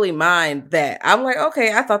 I don't really mind that. I'm like,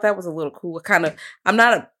 okay, I thought that was a little cool. I'm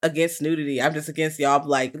not against nudity. I'm just against y'all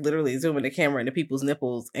like literally zooming the camera into people's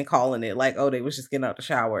nipples and calling it like, oh, they was just getting out the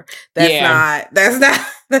shower.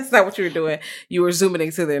 That's not what you were doing. You were zooming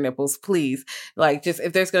into their nipples. Please, like, just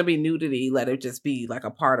if there's gonna be nudity, let it just be like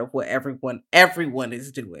a part of what everyone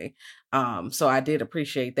is doing. doing. So I did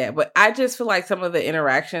appreciate that. But I just feel like some of the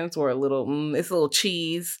interactions were it's a little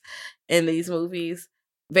cheese in these movies.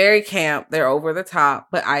 Very camp. They're over the top,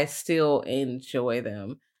 but I still enjoy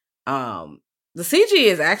them. The CG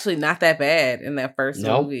is actually not that bad in that first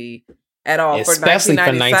movie at all. Especially for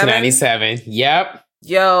 1997. Yep.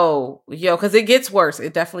 Yo, because it gets worse.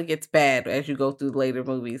 It definitely gets bad as you go through later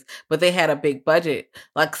movies. But they had a big budget.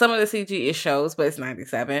 Like some of the CG it shows, but it's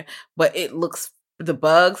 97. But it looks, the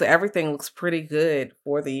bugs, everything looks pretty good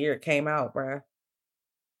for the year it came out, bruh.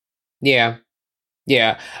 Yeah.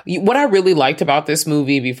 Yeah. What I really liked about this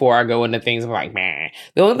movie, before I go into things I'm like, man,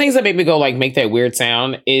 the only things that make me go like make that weird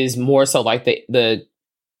sound is more so like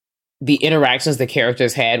the interactions the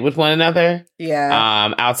characters had with one another.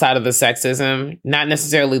 Yeah. Outside of the sexism, not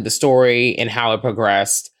necessarily the story and how it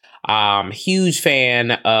progressed. Huge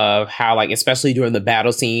fan of how, like, especially during the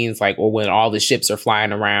battle scenes, like, or when all the ships are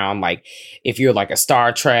flying around, like, if you're like a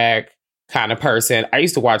Star Trek kind of person. I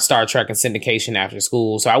used to watch Star Trek and syndication after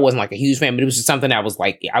school, so I wasn't like a huge fan, but it was just something that was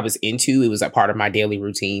like I was into. It was a part of my daily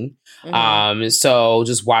routine. Mm-hmm. So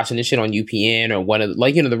just watching this shit on UPN or one of the,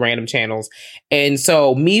 like, you know, the random channels, and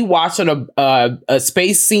so me watching a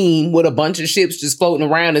space scene with a bunch of ships just floating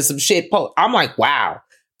around and some shit. I'm like, wow,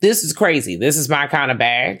 this is crazy. This is my kind of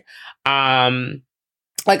bag.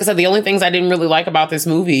 Like I said, the only things I didn't really like about this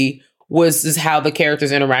movie was just how the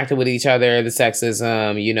characters interacted with each other, the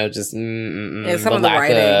sexism, you know, just and some of the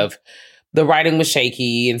writing. The writing was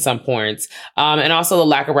shaky in some points. And also the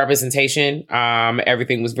lack of representation.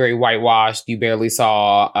 Everything was very whitewashed. You barely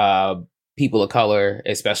saw people of color,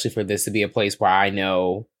 especially for this to be a place where I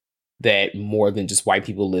know that more than just white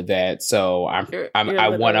people live at. So I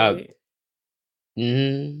want to.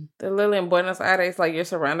 They're literally in Buenos Aires, like you're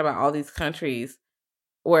surrounded by all these countries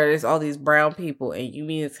where there's all these brown people, and you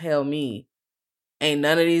mean to tell me ain't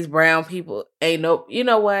none of these brown people, ain't no, you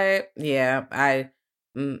know what? Yeah, but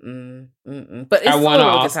it's still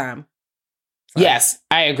a good time. Sorry. Yes,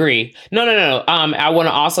 I agree. No. I want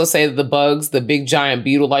to also say that the bugs, the big giant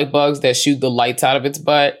beetle-like bugs that shoot the lights out of its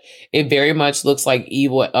butt, it very much looks like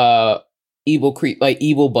evil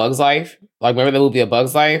Bug's Life. Like, remember the movie A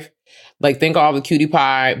Bug's Life? Like, think of all the cutie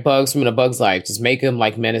pie bugs from A Bug's Life. Just make them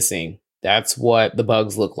like menacing. That's what the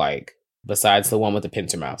bugs look like, besides the one with the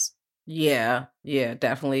pincer mouse. Yeah,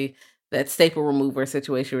 definitely. That staple remover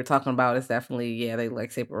situation we're talking about is definitely, they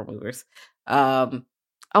like staple removers. Oh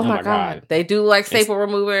my God. They do like staple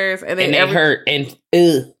removers. And they hurt. And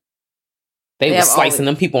they were slicing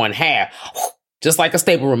them people in half. Just like a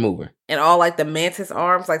staple remover. And all like the mantis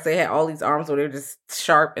arms, like they had all these arms where they're just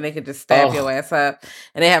sharp and they could just stab your ass up.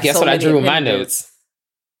 And they have Guess what I drew in my notes?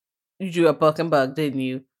 You drew a buck and bug, didn't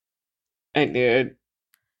you? I did.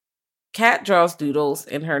 Kat draws doodles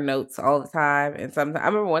in her notes all the time. And sometimes I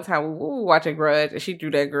remember one time we were watching Grudge and she drew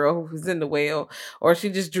that girl who was in the whale. Or she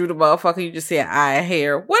just drew the motherfucker, you just see an eye and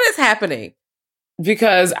hair. What is happening?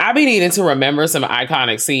 Because I be needing to remember some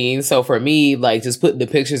iconic scenes. So for me, like, just putting the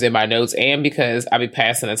pictures in my notes, and because I be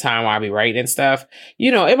passing the time while I be writing and stuff,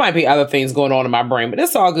 you know, it might be other things going on in my brain, but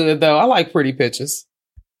it's all good though. I like pretty pictures.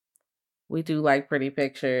 We do like pretty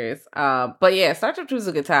pictures. But yeah, Star Trek 2 is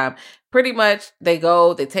a good time. Pretty much they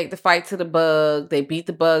take the fight to the bug, they beat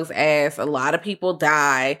the bug's ass, a lot of people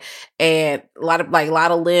die, and a lot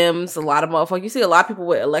of limbs, a lot of motherfuckers. You see a lot of people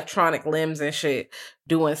with electronic limbs and shit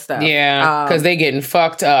doing stuff. Yeah, because they getting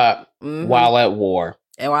fucked up while at war.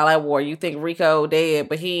 And while at war, you think Rico dead,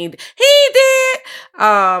 but he dead.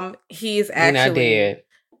 He's actually not dead.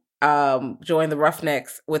 Joined the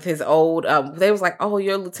Roughnecks with his old, they was like, oh,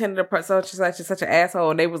 you're Lieutenant of such an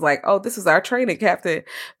asshole. And they was like, oh, this was our training captain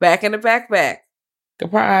back in the backpack.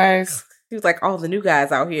 Surprise. He was like, oh, the new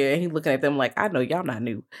guys out here. And he looking at them like, I know y'all not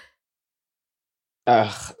new.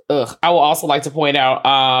 Ugh. I will also like to point out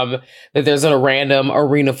that there's a random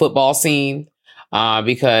arena football scene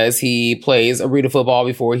because he plays arena football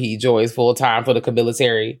before he joins full time for the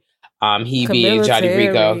military. He being Johnny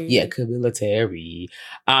Rico. Yeah, military.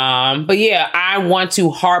 But yeah, I want to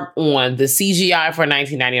harp on the CGI for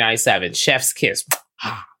 1997. Chef's kiss.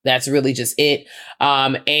 That's really just it.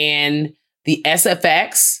 And the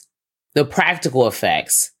SFX, the practical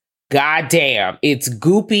effects. Goddamn, it's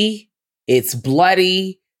goopy. It's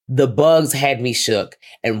bloody. The bugs had me shook.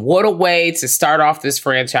 And what a way to start off this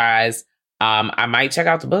franchise. I might check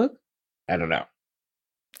out the book. I don't know.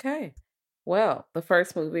 Okay. Well, the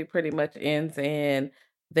first movie pretty much ends and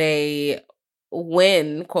they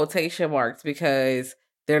win, quotation marks, because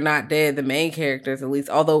they're not dead, the main characters at least,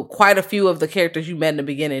 although quite a few of the characters you met in the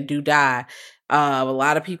beginning do die. A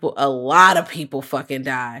lot of people fucking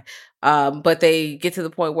die. But they get to the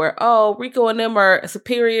point where, oh, Rico and them are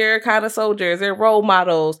superior kind of soldiers. They're role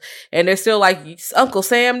models. And they're still like, Uncle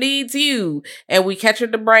Sam needs you. And we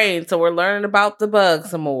captured the brain. So we're learning about the bug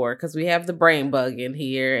some more because we have the brain bug in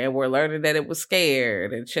here. And we're learning that it was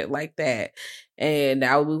scared and shit like that. And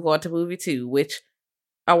now we move on to movie 2, which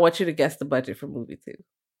I want you to guess the budget for movie 2.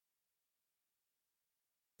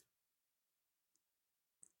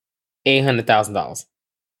 $800,000.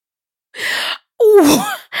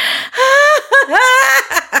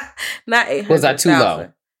 Not 800,000. Was that too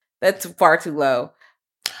low? That's far too low.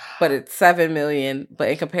 But it's 7 million. But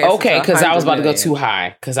in comparison, okay, because I was about to go million. too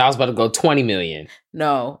high. Because I was about to go 20 million.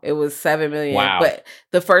 No, it was 7 million. Wow. But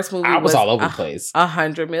the first movie I was all over the place.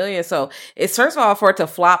 100 million. So it's, first of all, for it to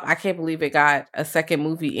flop, I can't believe it got a second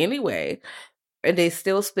movie anyway. And they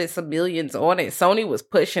still spent some millions on it. Sony was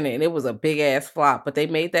pushing it, and it was a big ass flop. But they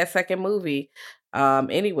made that second movie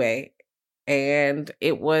anyway. And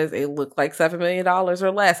it looked like $7 million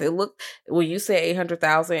or less. It looked, when you say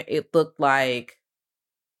 800,000, it looked like,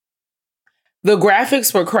 the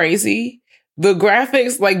graphics were crazy. The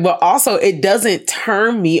graphics, like, but also it doesn't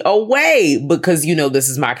turn me away because, you know, this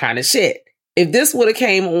is my kind of shit. If this would have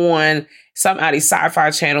came on some out of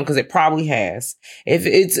sci-fi channel, because it probably has, if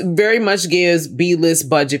it's very much gives B-list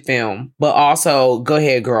budget film, but also go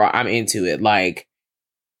ahead, girl, I'm into it. Like,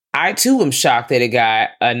 I too am shocked that it got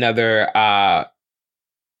another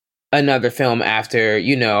film after,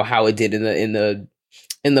 you know, how it did in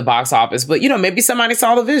the box office. But, you know, maybe somebody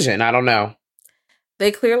saw the vision. I don't know.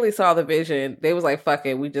 They clearly saw the vision. They was like, fuck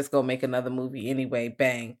it, we just gonna make another movie anyway.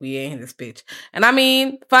 Bang, we ain't in this bitch. And I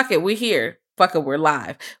mean, fuck it, we here. Fuck it, we're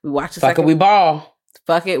live. We watch the fuck second. It, we ball.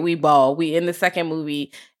 Fuck it, we ball. We in the second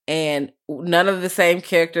movie, and none of the same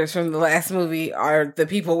characters from the last movie are the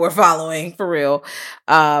people we're following for real.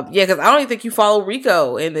 Yeah, because I don't even think you follow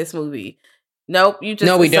Rico in this movie. Nope, you just,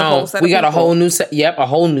 no, we don't. We got a whole new set. Yep, a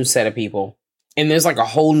whole new set of people. And there's like a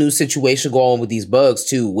whole new situation going on with these bugs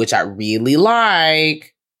too, which I really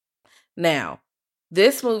like. Now,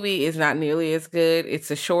 this movie is not nearly as good. It's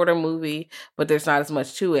a shorter movie, but there's not as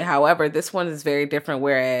much to it. However, this one is very different,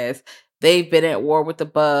 whereas they've been at war with the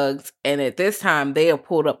bugs, and at this time, they have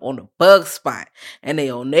pulled up on the bug spot, and they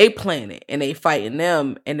on their planet, and they fighting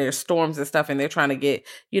them, and there's storms and stuff, and they're trying to get,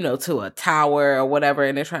 you know, to a tower or whatever,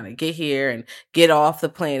 and they're trying to get here and get off the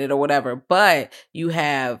planet or whatever. But you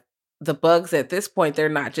have the bugs at this point, they're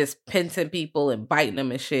not just pincering people and biting them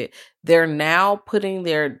and shit. They're now putting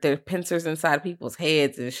their pincers inside people's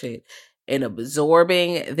heads and shit and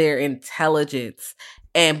absorbing their intelligence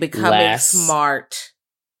and becoming smart.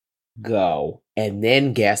 Go. And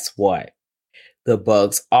then guess what? The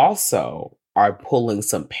bugs also are pulling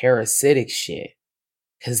some parasitic shit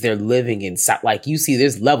because they're living inside. Like, you see,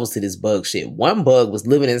 there's levels to this bug shit. One bug was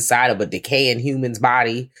living inside of a decaying human's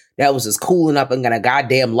body that was just cooling up in a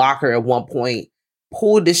goddamn locker at one point.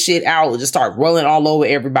 Pulled the shit out and just started rolling all over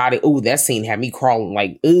everybody. Ooh, that scene had me crawling.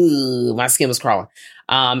 Like, ooh, my skin was crawling.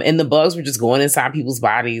 And the bugs were just going inside people's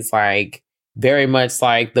bodies, like, very much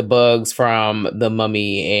like the bugs from The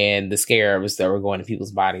Mummy and the scarabs that were going to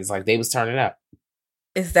people's bodies. Like, they was turning up.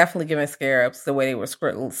 It's definitely giving scarabs the way they were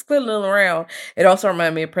squiddling around. It also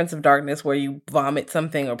reminded me of Prince of Darkness, where you vomit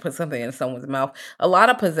something or put something in someone's mouth. A lot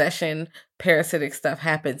of possession, parasitic stuff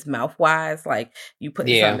happens mouth-wise. Like, you put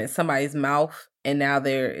something in somebody's mouth, and now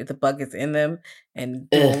the bug is in them and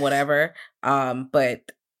doing whatever.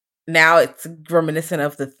 But now it's reminiscent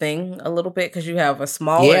of The Thing a little bit, because you have a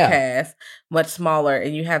smaller cast, much smaller,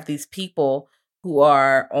 and you have these people who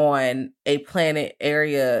are on a planet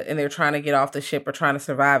area, and they're trying to get off the ship or trying to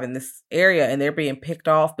survive in this area, and they're being picked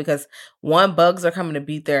off because bugs are coming to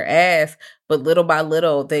beat their ass, but little by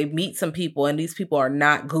little they meet some people, and these people are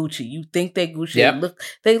not Gucci. You think they Gucci. Yep.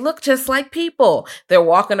 They look just like people. They're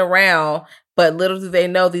walking around, but little do they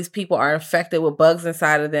know these people are infected with bugs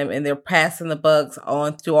inside of them, and they're passing the bugs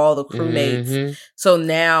on to all the crewmates. Mm-hmm. So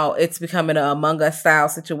now it's becoming an Among Us style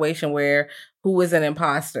situation where who is an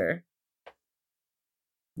imposter?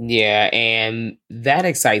 Yeah, and that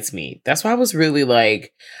excites me. That's why I was really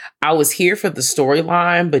like, I was here for the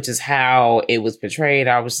storyline, but just how it was portrayed,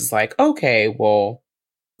 I was just like, okay, well,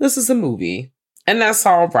 this is a movie. And that's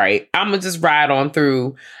all right. I'm going to just ride on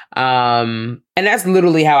through. And that's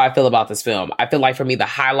literally how I feel about this film. I feel like for me, the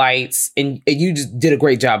highlights, and you just did a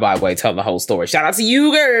great job, by the way, telling the whole story. Shout out to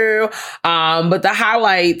you, girl. But the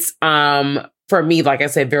highlights, for me, like I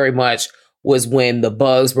said, very much was when the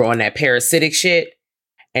bugs were on that parasitic shit.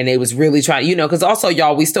 And they was really trying, because also,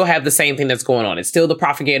 y'all, we still have the same thing that's going on. It's still the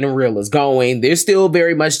propaganda reel is going. They're still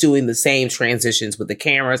very much doing the same transitions with the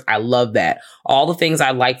cameras. I love that. All the things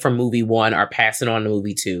I like from movie 1 are passing on to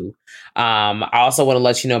movie 2. I also want to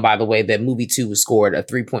let you know, by the way, that movie 2 was scored a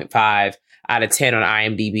 3.5 out of 10 on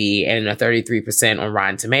IMDb and a 33% on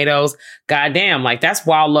Rotten Tomatoes. Goddamn, like that's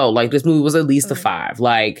wild low. Like this movie was at least a 5.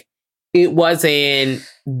 Like it wasn't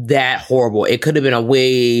that horrible. It could have been a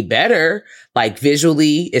way better, like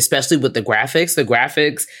visually, especially with the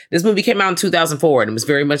graphics. This movie came out in 2004 and it was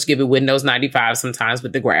very much given Windows 95 sometimes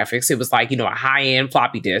with the graphics. It was like, a high-end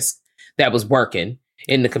floppy disk that was working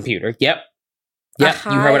in the computer. Yep, you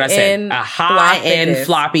heard what I said. A high-end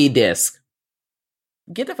floppy disk.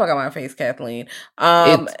 Get the fuck out of my face, Kathleen.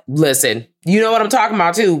 Listen, you know what I'm talking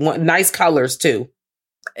about too. Nice colors too.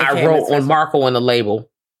 I wrote on Marco on the label.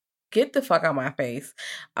 Get the fuck out of my face.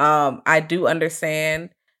 I do understand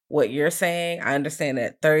what you're saying. I understand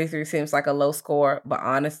that 33 seems like a low score, but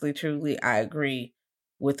honestly, truly, I agree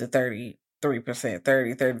with the 33%,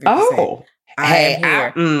 33%. Oh, I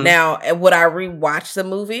am here. Now, would I rewatch the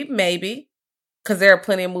movie? Maybe. Because there are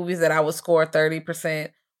plenty of movies that I would score 30%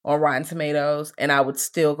 on Rotten Tomatoes, and I would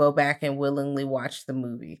still go back and willingly watch the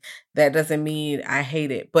movie. That doesn't mean I hate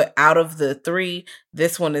it, but out of the 3,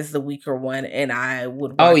 this one is the weaker one, and I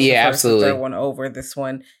would watch the first absolutely. and third one over this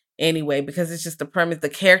one anyway, because it's just the premise. The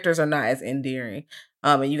characters are not as endearing.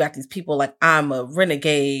 And you got these people like, I'm a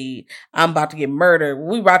renegade, I'm about to get murdered,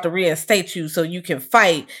 we about to reinstate you so you can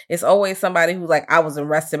fight. It's always somebody who's like, I was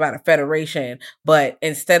arrested by the Federation, but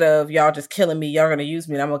instead of y'all just killing me, y'all gonna use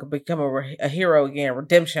me and I'm gonna become a hero again,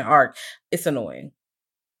 redemption arc. It's annoying.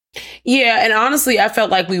 Yeah, and honestly, I felt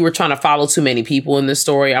like we were trying to follow too many people in this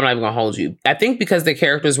story. I'm not even gonna hold you. I think because the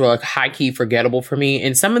characters were like high-key forgettable for me,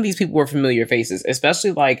 and some of these people were familiar faces,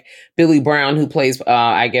 especially like Billy Brown, who plays,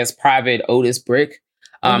 I guess, Private Otis Brick.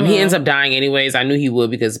 He ends up dying anyways. I knew he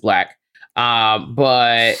would because Black.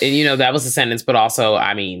 But that was the sentence. But also,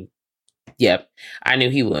 I mean, yep, I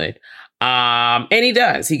knew he would. And he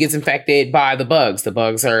does. He gets infected by the bugs. The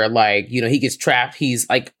bugs are like, he gets trapped. He's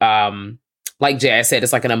like Jazz said,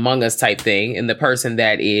 it's like an Among Us type thing. And the person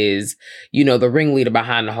that is, the ringleader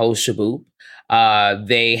behind the whole shaboop,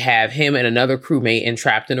 they have him and another crewmate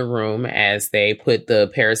entrapped in a room as they put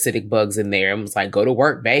the parasitic bugs in there and was like, go to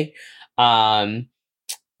work, bae.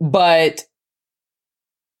 But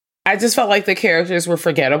I just felt like the characters were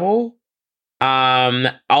forgettable.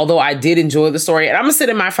 Although I did enjoy the story, and I'm gonna sit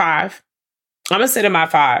in my 5. Because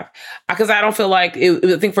I don't feel like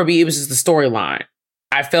I think for me it was just the storyline.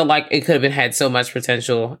 I felt like it could have had so much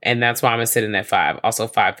potential, and that's why I'm gonna sit in that 5. Also,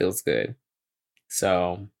 5 feels good.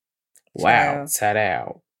 So, wow,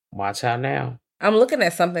 ta-da. Watch out now. I'm looking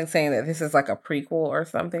at something saying that this is like a prequel or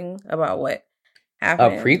something about what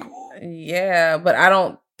happened. A prequel? Yeah, but I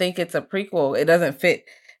don't think it's a prequel. It doesn't fit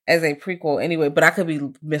as a prequel anyway, but I could be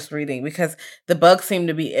misreading because the bugs seem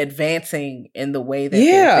to be advancing in the way that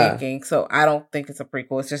they're thinking. So I don't think it's a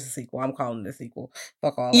prequel. It's just a sequel. I'm calling it a sequel.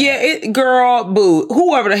 Fuck all that. Girl, boo.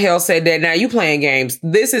 Whoever the hell said that, now you playing games.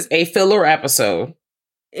 This is a filler episode.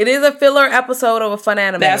 It is a filler episode of a fun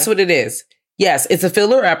anime. That's what it is. Yes, it's a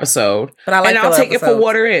filler episode, but I like, and I'll take it for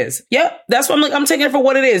what it is. Yep, that's what I'm like. I'm taking it for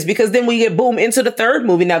what it is because then we get boom into the third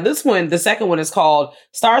movie. Now this one, the second one, is called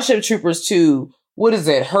Starship Troopers 2. What is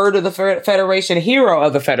it? Herd of the Federation, Hero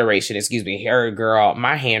of the Federation. Excuse me, Herd, girl.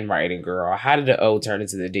 My handwriting, girl. How did the O turn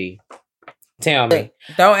into the D? Tell me.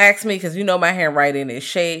 Don't ask me because my handwriting is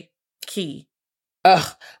shaky.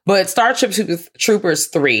 But Starship Troopers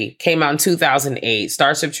 3 came out in 2008.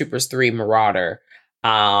 Starship Troopers 3 Marauder.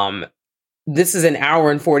 This is an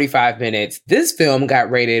hour and 45 minutes. This film got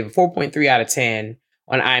rated 4.3 out of 10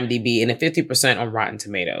 on IMDb and a 50% on Rotten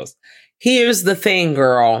Tomatoes. Here's the thing,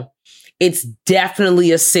 girl. It's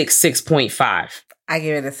definitely a 6.5. I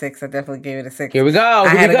give it a 6. I definitely gave it a 6. Here we go. I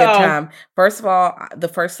had a good time. First of all, the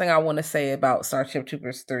first thing I want to say about Starship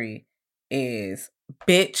Troopers 3 is,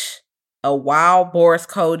 bitch, a wild Boris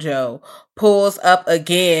Kojo pulls up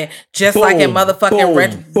again, just like in motherfucking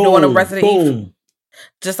Resident Evil.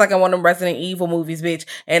 Just like in one of them Resident Evil movies, bitch.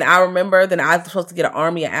 And I remember that I was supposed to get an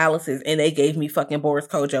army of Alice's and they gave me fucking Boris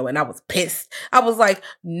Kojo and I was pissed. I was like,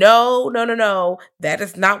 no. That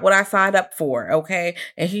is not what I signed up for, okay?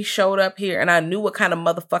 And he showed up here and I knew what kind of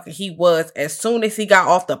motherfucker he was as soon as he got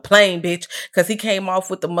off the plane, bitch. Because he came off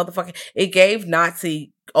with the motherfucking... It gave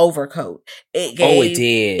Nazi overcoat. It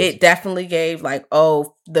did. It definitely gave like,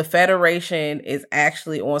 oh, the Federation is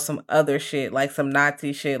actually on some other shit, like some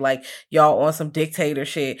Nazi shit, like y'all on some dictator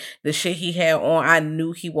shit. The shit he had on, I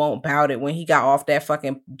knew he won't bout it when he got off that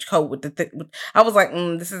fucking coat with the I was like,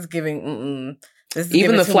 this is giving This is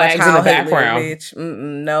Even giving the too much flags in the Heil Hitler, background. bitch.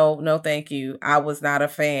 No, thank you. I was not a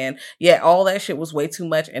fan. Yeah, all that shit was way too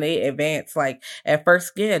much, and it advanced. Like at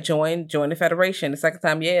first, yeah, join the Federation. The second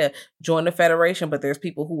time, yeah, join the Federation. But there's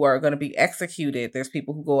people who are going to be executed. There's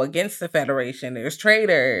people who go against the Federation. There's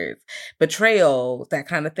traitors, betrayal, that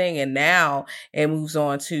kind of thing. And now it moves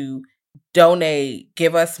on to donate,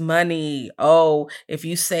 give us money. Oh, if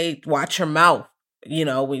you say watch your mouth. You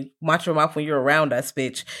know, we watch your mouth when you're around us,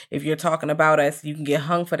 bitch. If you're talking about us, you can get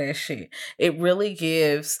hung for that shit. It really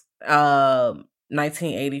gives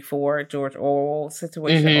 1984 George Orwell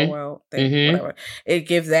situation, Orwell thing, whatever. It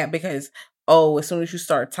gives that because as soon as you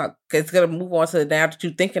start talking, it's gonna move on to the now that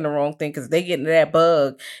you're thinking the wrong thing because they get into that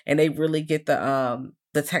bug and they really get the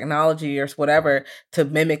technology or whatever to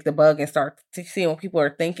mimic the bug and start seeing what people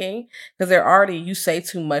are thinking because they're already you say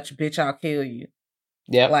too much, bitch, I'll kill you.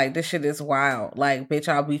 Yeah, like this shit is wild. Like, bitch,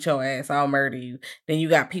 I'll beat your ass. I'll murder you. Then you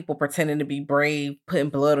got people pretending to be brave, putting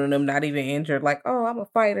blood on them, not even injured. Like, oh, I'm a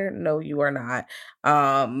fighter. No, you are not.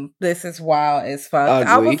 This is wild as fuck.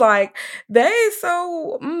 Ugly. I was like, they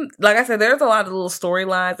so like I said, there's a lot of little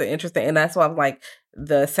storylines that interesting, and that's why I'm like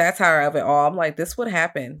the satire of it all. I'm like, this would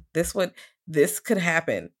happen. This could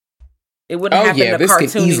happen. It wouldn't happen in a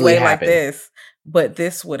cartoony way like this, but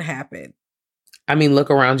this would happen. I mean,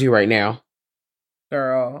 look around you right now.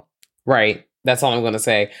 Girl. Right. That's all I'm going to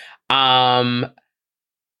say. I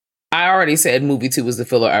already said movie 2 was the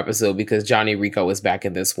filler episode because Johnny Rico is back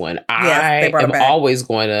in this one. Yes, I am always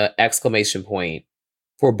going to exclamation point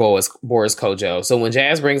for Boris Kojo. So when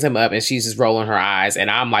Jazz brings him up and she's just rolling her eyes and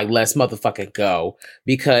I'm like, let's motherfucking go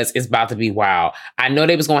because it's about to be wild. I know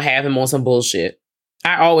they was going to have him on some bullshit.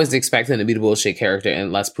 I always expect him to be the bullshit character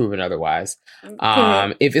unless proven otherwise.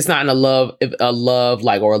 If it's not in a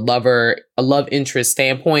love interest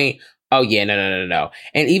standpoint, oh yeah, no.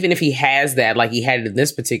 And even if he has that, like he had it in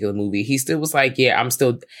this particular movie, he still was like, yeah,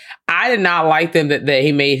 I did not like them that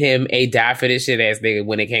he made him a die for this shit ass nigga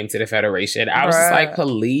when it came to the Federation. I was just like,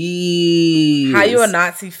 please. How you a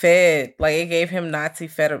Nazi fed? Like it gave him Nazi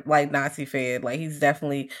fed. Like he's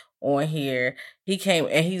definitely on here. He came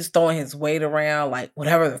and he's throwing his weight around like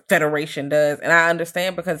whatever the Federation does. And I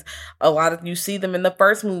understand because a lot of you see them in the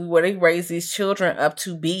first movie where they raise these children up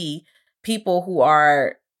to be people who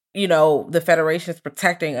are, you know, the Federation's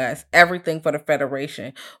protecting us. Everything for the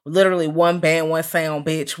Federation. Literally one band, one sound,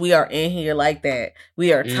 bitch. We are in here like that.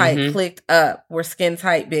 We are tight, clicked up. We're skin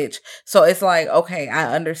tight, bitch. So it's like, okay,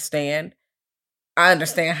 I understand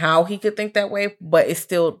how he could think that way, but it's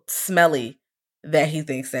still smelly that he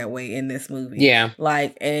thinks that way in this movie. Yeah.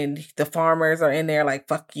 Like, and the farmers are in there like,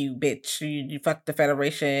 fuck you, bitch. You fuck the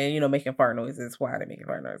Federation, you know, making fart noises. Why are they making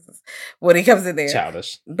fart noises? When he comes in there.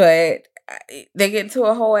 Childish. But they get into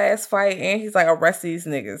a whole ass fight and he's like, arrest these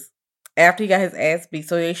niggas. After he got his ass beat.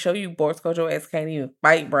 So they show you Boris Kojo ass can't even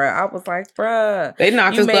fight, bruh. I was like, bruh. They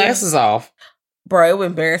knocked his glasses off. Bro, it was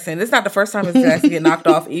embarrassing. It's not the first time his glasses get knocked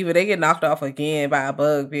off either. They get knocked off again by a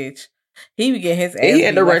bug, bitch. He would get his ass. He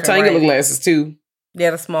had the rectangular glasses too.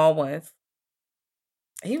 Yeah, the small ones.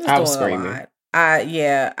 He was doing screaming. A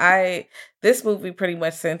lot. This movie pretty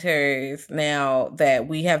much centers now that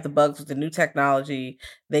we have the bugs with the new technology.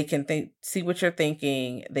 They can see what you're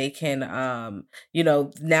thinking. They can,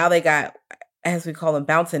 now they got, as we call them,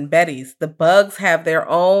 bouncing Bettys. The bugs have their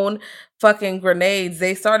own fucking grenades.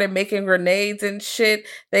 They started making grenades and shit.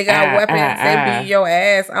 They got weapons. They beat your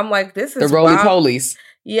ass. I'm like, this is the roly-polies.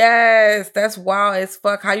 Yes, that's wild as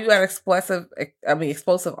fuck. How you got explosive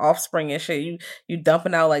offspring and shit. You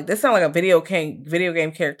dumping out like this sound like a video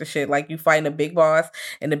game character shit. Like you fighting a big boss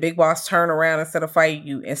and the big boss turn around instead of fighting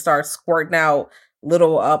you and start squirting out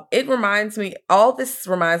little all this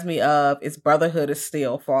reminds me of is Brotherhood of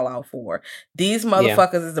Steel, Fallout 4. These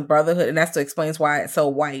motherfuckers is the Brotherhood, and that's what explains why it's so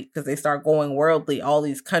white, because they start going worldly, all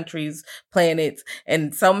these countries, planets,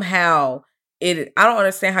 and somehow I don't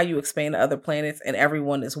understand how you expand to other planets and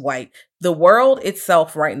everyone is white. The world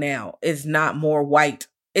itself right now is not more white.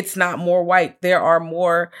 It's not more white. There are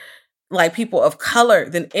more like people of color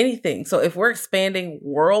than anything. So if we're expanding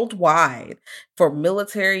worldwide for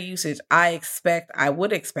military usage, I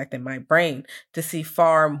would expect in my brain to see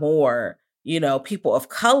far more, people of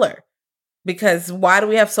color. Because why do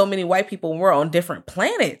we have so many white people when we're on different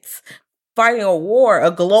planets fighting a war,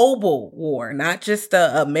 a global war, not just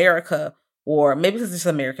America? Or maybe it's just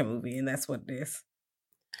an American movie and that's what it is.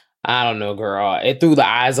 I don't know, girl. It through the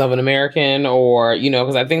eyes of an American or,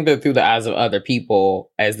 because I think they're through the eyes of other people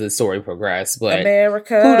as the story progresses. But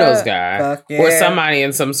America, who knows, guy? Yeah. Or somebody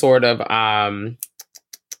in some sort of,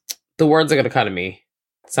 the words are going to come to me.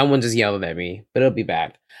 Someone just yelling at me, but it'll be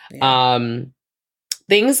back. Yeah.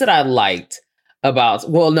 Things that I liked. about,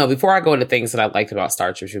 well, no, before I go into things that I liked about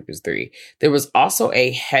Starship Troopers 3, there was also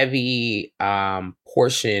a heavy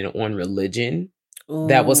portion on religion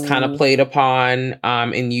that was kind of played upon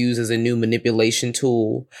and used as a new manipulation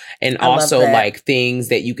tool. And also like things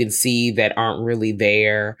that you can see that aren't really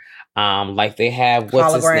there. Like they have,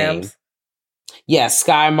 what's his name? Yeah,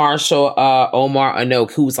 Sky Marshall, Omar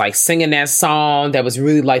Anok, who was like singing that song that was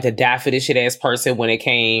really like the daffodil shit ass person when it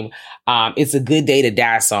came. It's a Good Day to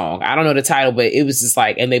Die song. I don't know the title, but it was just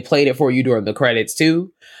like, and they played it for you during the credits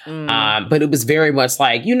too. But it was very much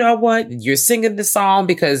like, you know what? You're singing the song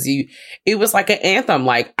because it was like an anthem.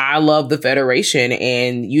 Like, I love the Federation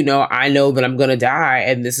and, you know, I know that I'm going to die.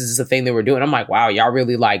 And this is the thing that we're doing. I'm like, wow, y'all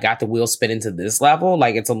really like got the wheel spinning to this level.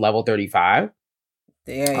 Like it's a level 35.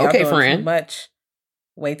 Yeah, okay, friend. Too much.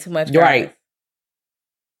 Way too much. Guys. Right.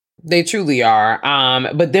 They truly are.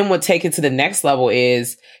 But then what take it to the next level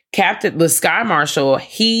is the Sky Marshal,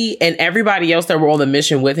 he and everybody else that were on the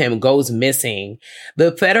mission with him goes missing.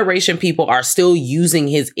 The Federation people are still using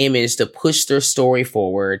his image to push their story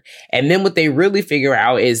forward. And then what they really figure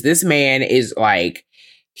out is this man is like,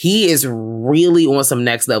 he is really on some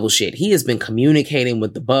next level shit. He has been communicating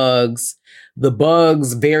with the bugs. The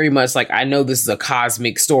bugs very much like, I know this is a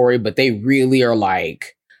cosmic story, but they really are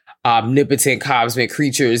like omnipotent cosmic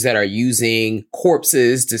creatures that are using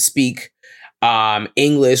corpses to speak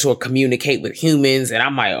English or communicate with humans. And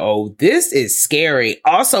I'm like, oh, this is scary.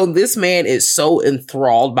 Also, this man is so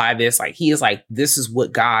enthralled by this. Like, he is like, this is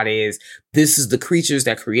what God is. This is the creatures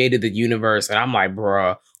that created the universe. And I'm like,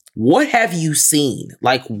 bruh, what have you seen?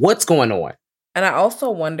 Like, what's going on? And I also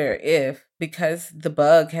wonder if, because the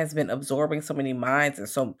bug has been absorbing so many minds and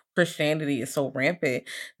so Christianity is so rampant,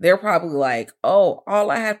 they're probably like, oh, all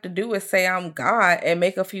I have to do is say I'm God and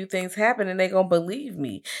make a few things happen and they're going to believe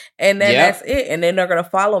me. And then that's it. And then they're going to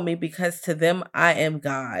follow me because to them, I am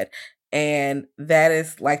God. And that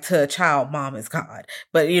is like, to a child, mom is God.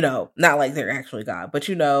 But, you know, not like they're actually God. But,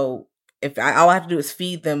 you know, if all I have to do is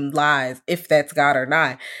feed them lies, if that's God or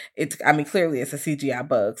not. Clearly it's a CGI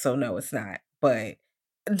bug. So no, it's not. But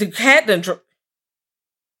the cat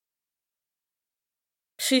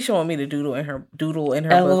she's showing me the doodle in her book,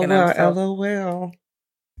 and I'm LOL.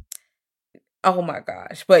 Oh my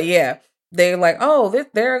gosh! But yeah, they're like, oh,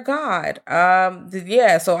 they're a god.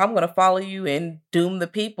 Yeah. So I'm gonna follow you and doom the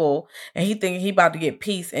people. And he thinking he about to get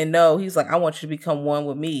peace, and no, he's like, I want you to become one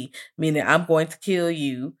with me, meaning I'm going to kill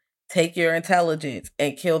you. Take your intelligence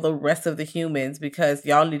and kill the rest of the humans because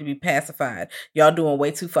y'all need to be pacified. Y'all doing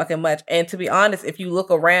way too fucking much. And to be honest, if you look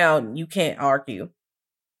around, you can't argue.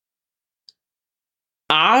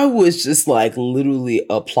 I was just like literally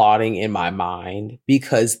applauding in my mind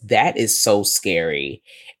because that is so scary.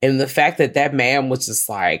 And the fact that man was just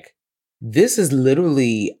like, this is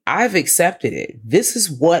literally, I've accepted it. This is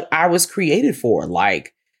what I was created for.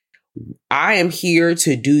 Like, I am here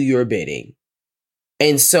to do your bidding.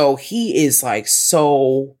 And so he is like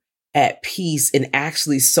so at peace and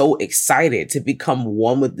actually so excited to become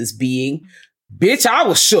one with this being. Bitch, I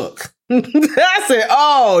was shook. I said,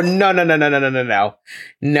 oh, no.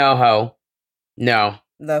 No, ho. No.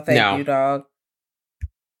 No, thank you, dog.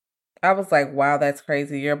 I was like, wow, that's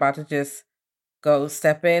crazy. You're about to just go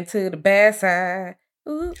step into the bad side.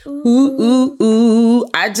 Ooh, ooh, ooh. Ooh.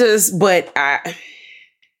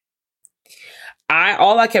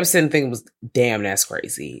 All I kept thinking was, damn, that's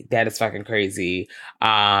crazy. That is fucking crazy.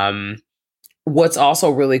 What's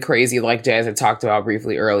also really crazy, like Jazz had talked about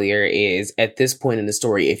briefly earlier, is at this point in the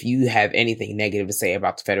story, if you have anything negative to say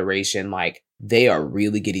about the Federation, like, they are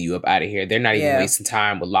really getting you up out of here. They're not even wasting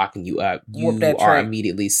time with locking you up. You are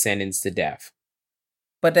immediately sentenced to death.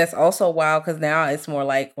 But that's also wild because now it's more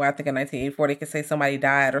like, well, I think in 1984, they can say somebody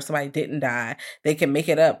died or somebody didn't die. They can make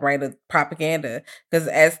it up, right? A propaganda. Because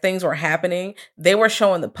as things were happening, they were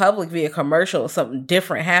showing the public via commercial something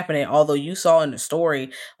different happening. Although you saw in the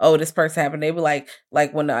story, oh, this person happened. They were like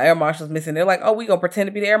when the air marshal's missing, they're like, oh, we going to pretend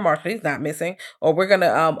to be the air marshal. He's not missing. Or we're going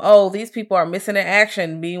to, oh, these people are missing in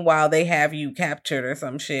action. Meanwhile, they have you captured or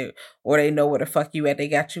some shit. Or they know where the fuck you at. They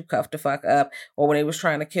got you cuffed the fuck up. Or when they was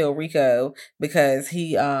trying to kill Rico because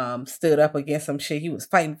he stood up against some shit. He was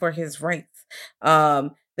fighting for his rights.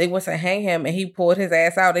 They went to hang him and he pulled his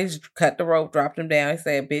ass out. They just cut the rope, dropped him down. He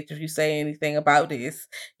said, bitch, if you say anything about this,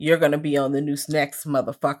 you're going to be on the news next,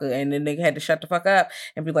 motherfucker. And then they had to shut the fuck up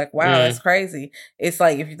and be like, wow, that's crazy. It's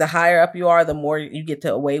like, if the higher up you are, the more you get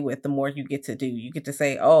to away with, the more you get to do. You get to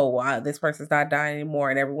say, oh, wow, this person's not dying anymore.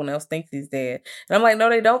 And everyone else thinks he's dead. And I'm like, no,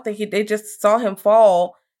 they don't think they just saw him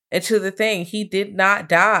fall into the thing. He did not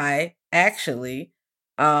die, actually.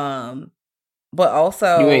 But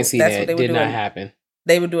also, you ain't see that. What they did not happen.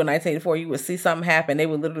 they would do in 1984. You would see something happen. They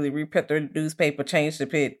would literally reprint their newspaper, change the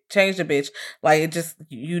bitch. Like, it just,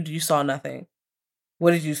 you saw nothing.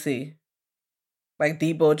 What did you see? Like,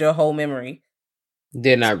 debulked your whole memory.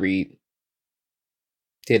 Did not read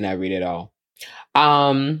at all.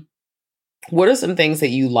 What are some things that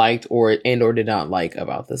you liked or did not like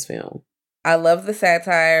about this film? I love the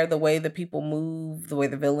satire, the way the people move, the way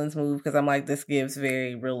the villains move, because I'm like, this gives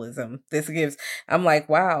very realism. I'm like,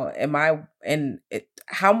 wow,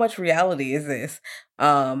 how much reality is this?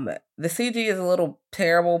 The CG is a little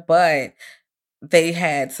terrible, but they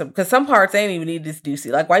had because some parts they didn't even need this do.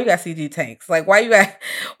 Like, why you got CG tanks? Like, why you got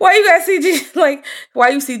CG? Like, why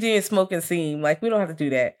you CG and smoke and steam? Like, we don't have to do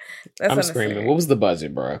that. I'm screaming. What was the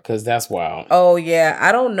budget, bro? Because that's wild. Oh yeah,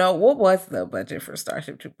 I don't know what was the budget for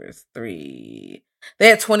Starship Troopers 3. They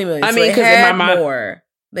had $20 million. I mean, because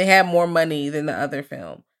they had more money than the other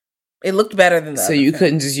film. It looked better than the. So you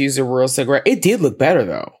couldn't just use a real cigarette. It did look better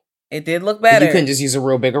though. It did look better. You couldn't just use a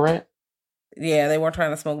real cigarette. Yeah, they weren't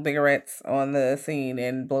trying to smoke cigarettes on the scene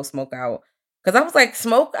and blow smoke out. Because I was like,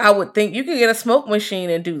 smoke, I would think you could get a smoke machine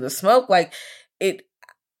and do the smoke. Like,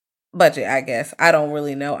 budget, I guess. I don't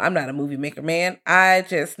really know. I'm not a movie maker, man. I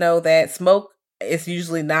just know that smoke is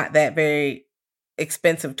usually not that very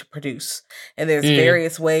expensive to produce. And there's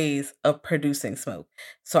various ways of producing smoke.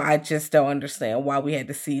 So I just don't understand why we had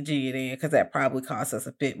to CG it in, because that probably cost us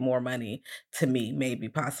a bit more money to me, maybe,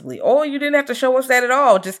 possibly. Or you didn't have to show us that at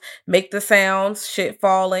all. Just make the sounds, shit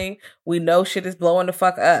falling. We know shit is blowing the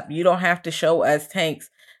fuck up. You don't have to show us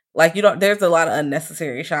tanks. Like, there's a lot of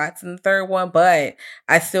unnecessary shots in the third one, but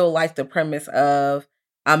I still like the premise of,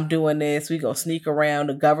 I'm doing this, we go sneak around,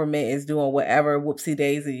 the government is doing whatever, whoopsie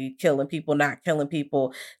daisy, killing people, not killing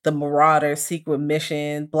people, the Marauder, secret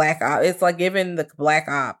mission, Black Ops. It's like giving the Black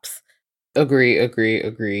Ops. Agree.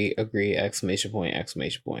 Exclamation point.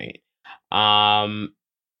 God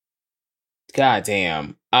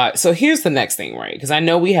damn. So here's the next thing, right? Because I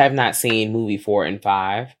know we have not seen movie 4 and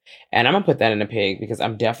 5, and I'm gonna put that in a pig because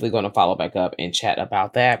I'm definitely going to follow back up and chat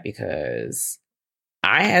about that because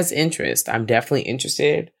I has interest. I'm definitely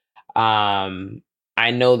interested. I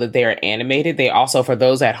know that they are animated. They also, for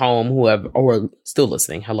those at home who are still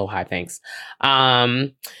listening, hello, hi, thanks.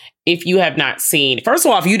 If you have not seen, first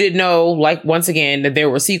of all, if you didn't know, like, once again, that there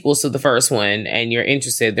were sequels to the first one and you're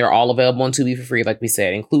interested, they're all available on Tubi for free, like we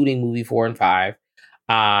said, including movie 4 and 5.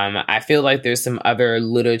 I feel like there's some other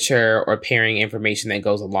literature or pairing information that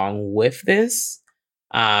goes along with this.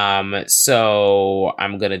 So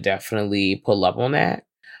I'm going to definitely pull up on that.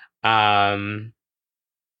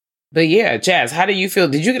 But yeah, Jazz, how do you feel?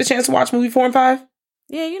 Did you get a chance to watch movie 4 and 5?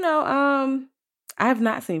 Yeah, I have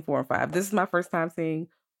not seen 4 and 5. This is my first time seeing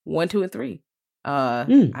 1, 2, and 3.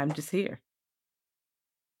 I'm just here.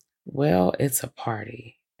 Well, it's a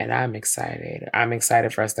party. And I'm excited. I'm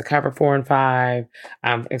excited for us to cover 4 and 5.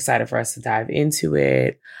 I'm excited for us to dive into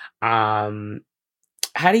it.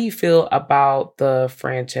 How do you feel about the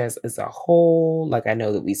franchise as a whole? Like, I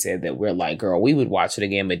know that we said that we're like, girl, we would watch it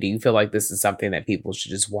again, but do you feel like this is something that people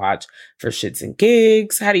should just watch for shits and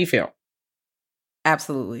gigs? How do you feel?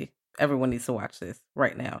 Absolutely. Everyone needs to watch this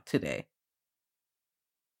right now, today.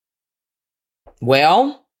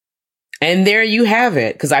 Well, and there you have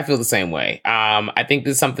it, because I feel the same way. I think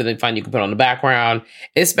this is something that's fun you can put on the background,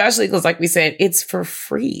 especially because, like we said, it's for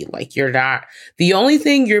free. Like, you're not, the only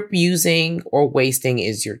thing you're using or wasting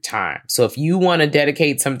is your time. So if you want to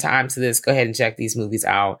dedicate some time to this, go ahead and check these movies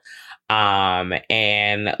out.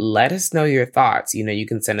 And let us know your thoughts. You know, you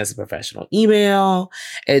can send us a professional email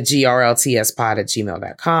at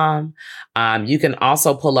grltspod@gmail.com. You can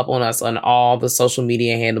also pull up on us on all the social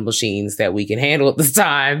media handle machines that we can handle at this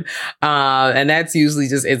time. And that's usually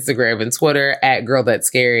just Instagram and Twitter at Girl That's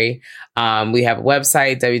Scary. We have a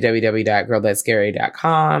website,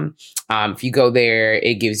 www.girlthatscary.com. If you go there,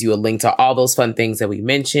 it gives you a link to all those fun things that we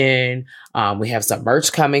mentioned. We have some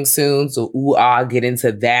merch coming soon, so I'll get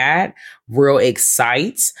into that. Real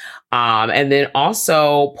excite. And then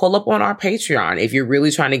also pull up on our Patreon if you're really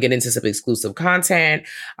trying to get into some exclusive content.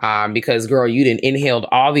 Because, girl, you didn't inhaled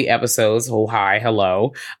all the episodes. Oh, hi,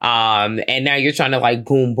 hello. And now you're trying to, like,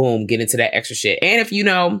 boom, get into that extra shit. And if you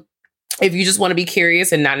just want to be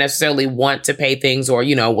curious and not necessarily want to pay things or,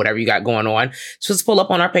 you know, whatever you got going on, just pull up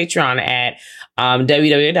on our Patreon at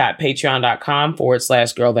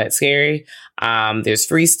www.patreon.com/girlthatscary. There's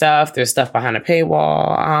free stuff. There's stuff behind a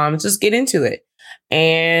paywall. Just get into it.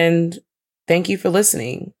 And thank you for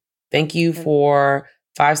listening. Thank you for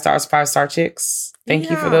 5 stars, 5-star chicks. Thank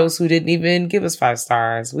you for those who didn't even give us 5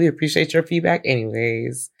 stars. We appreciate your feedback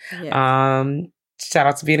anyways. Yes. Shout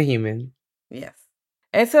out to being a human. Yes.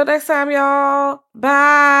 Until next time, y'all.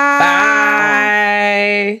 Bye.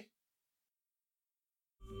 Bye.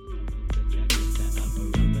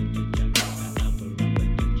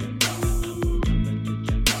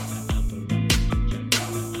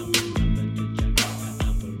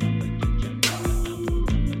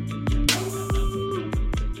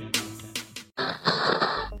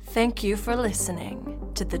 Thank you for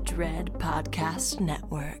listening to the Dread Podcast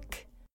Network.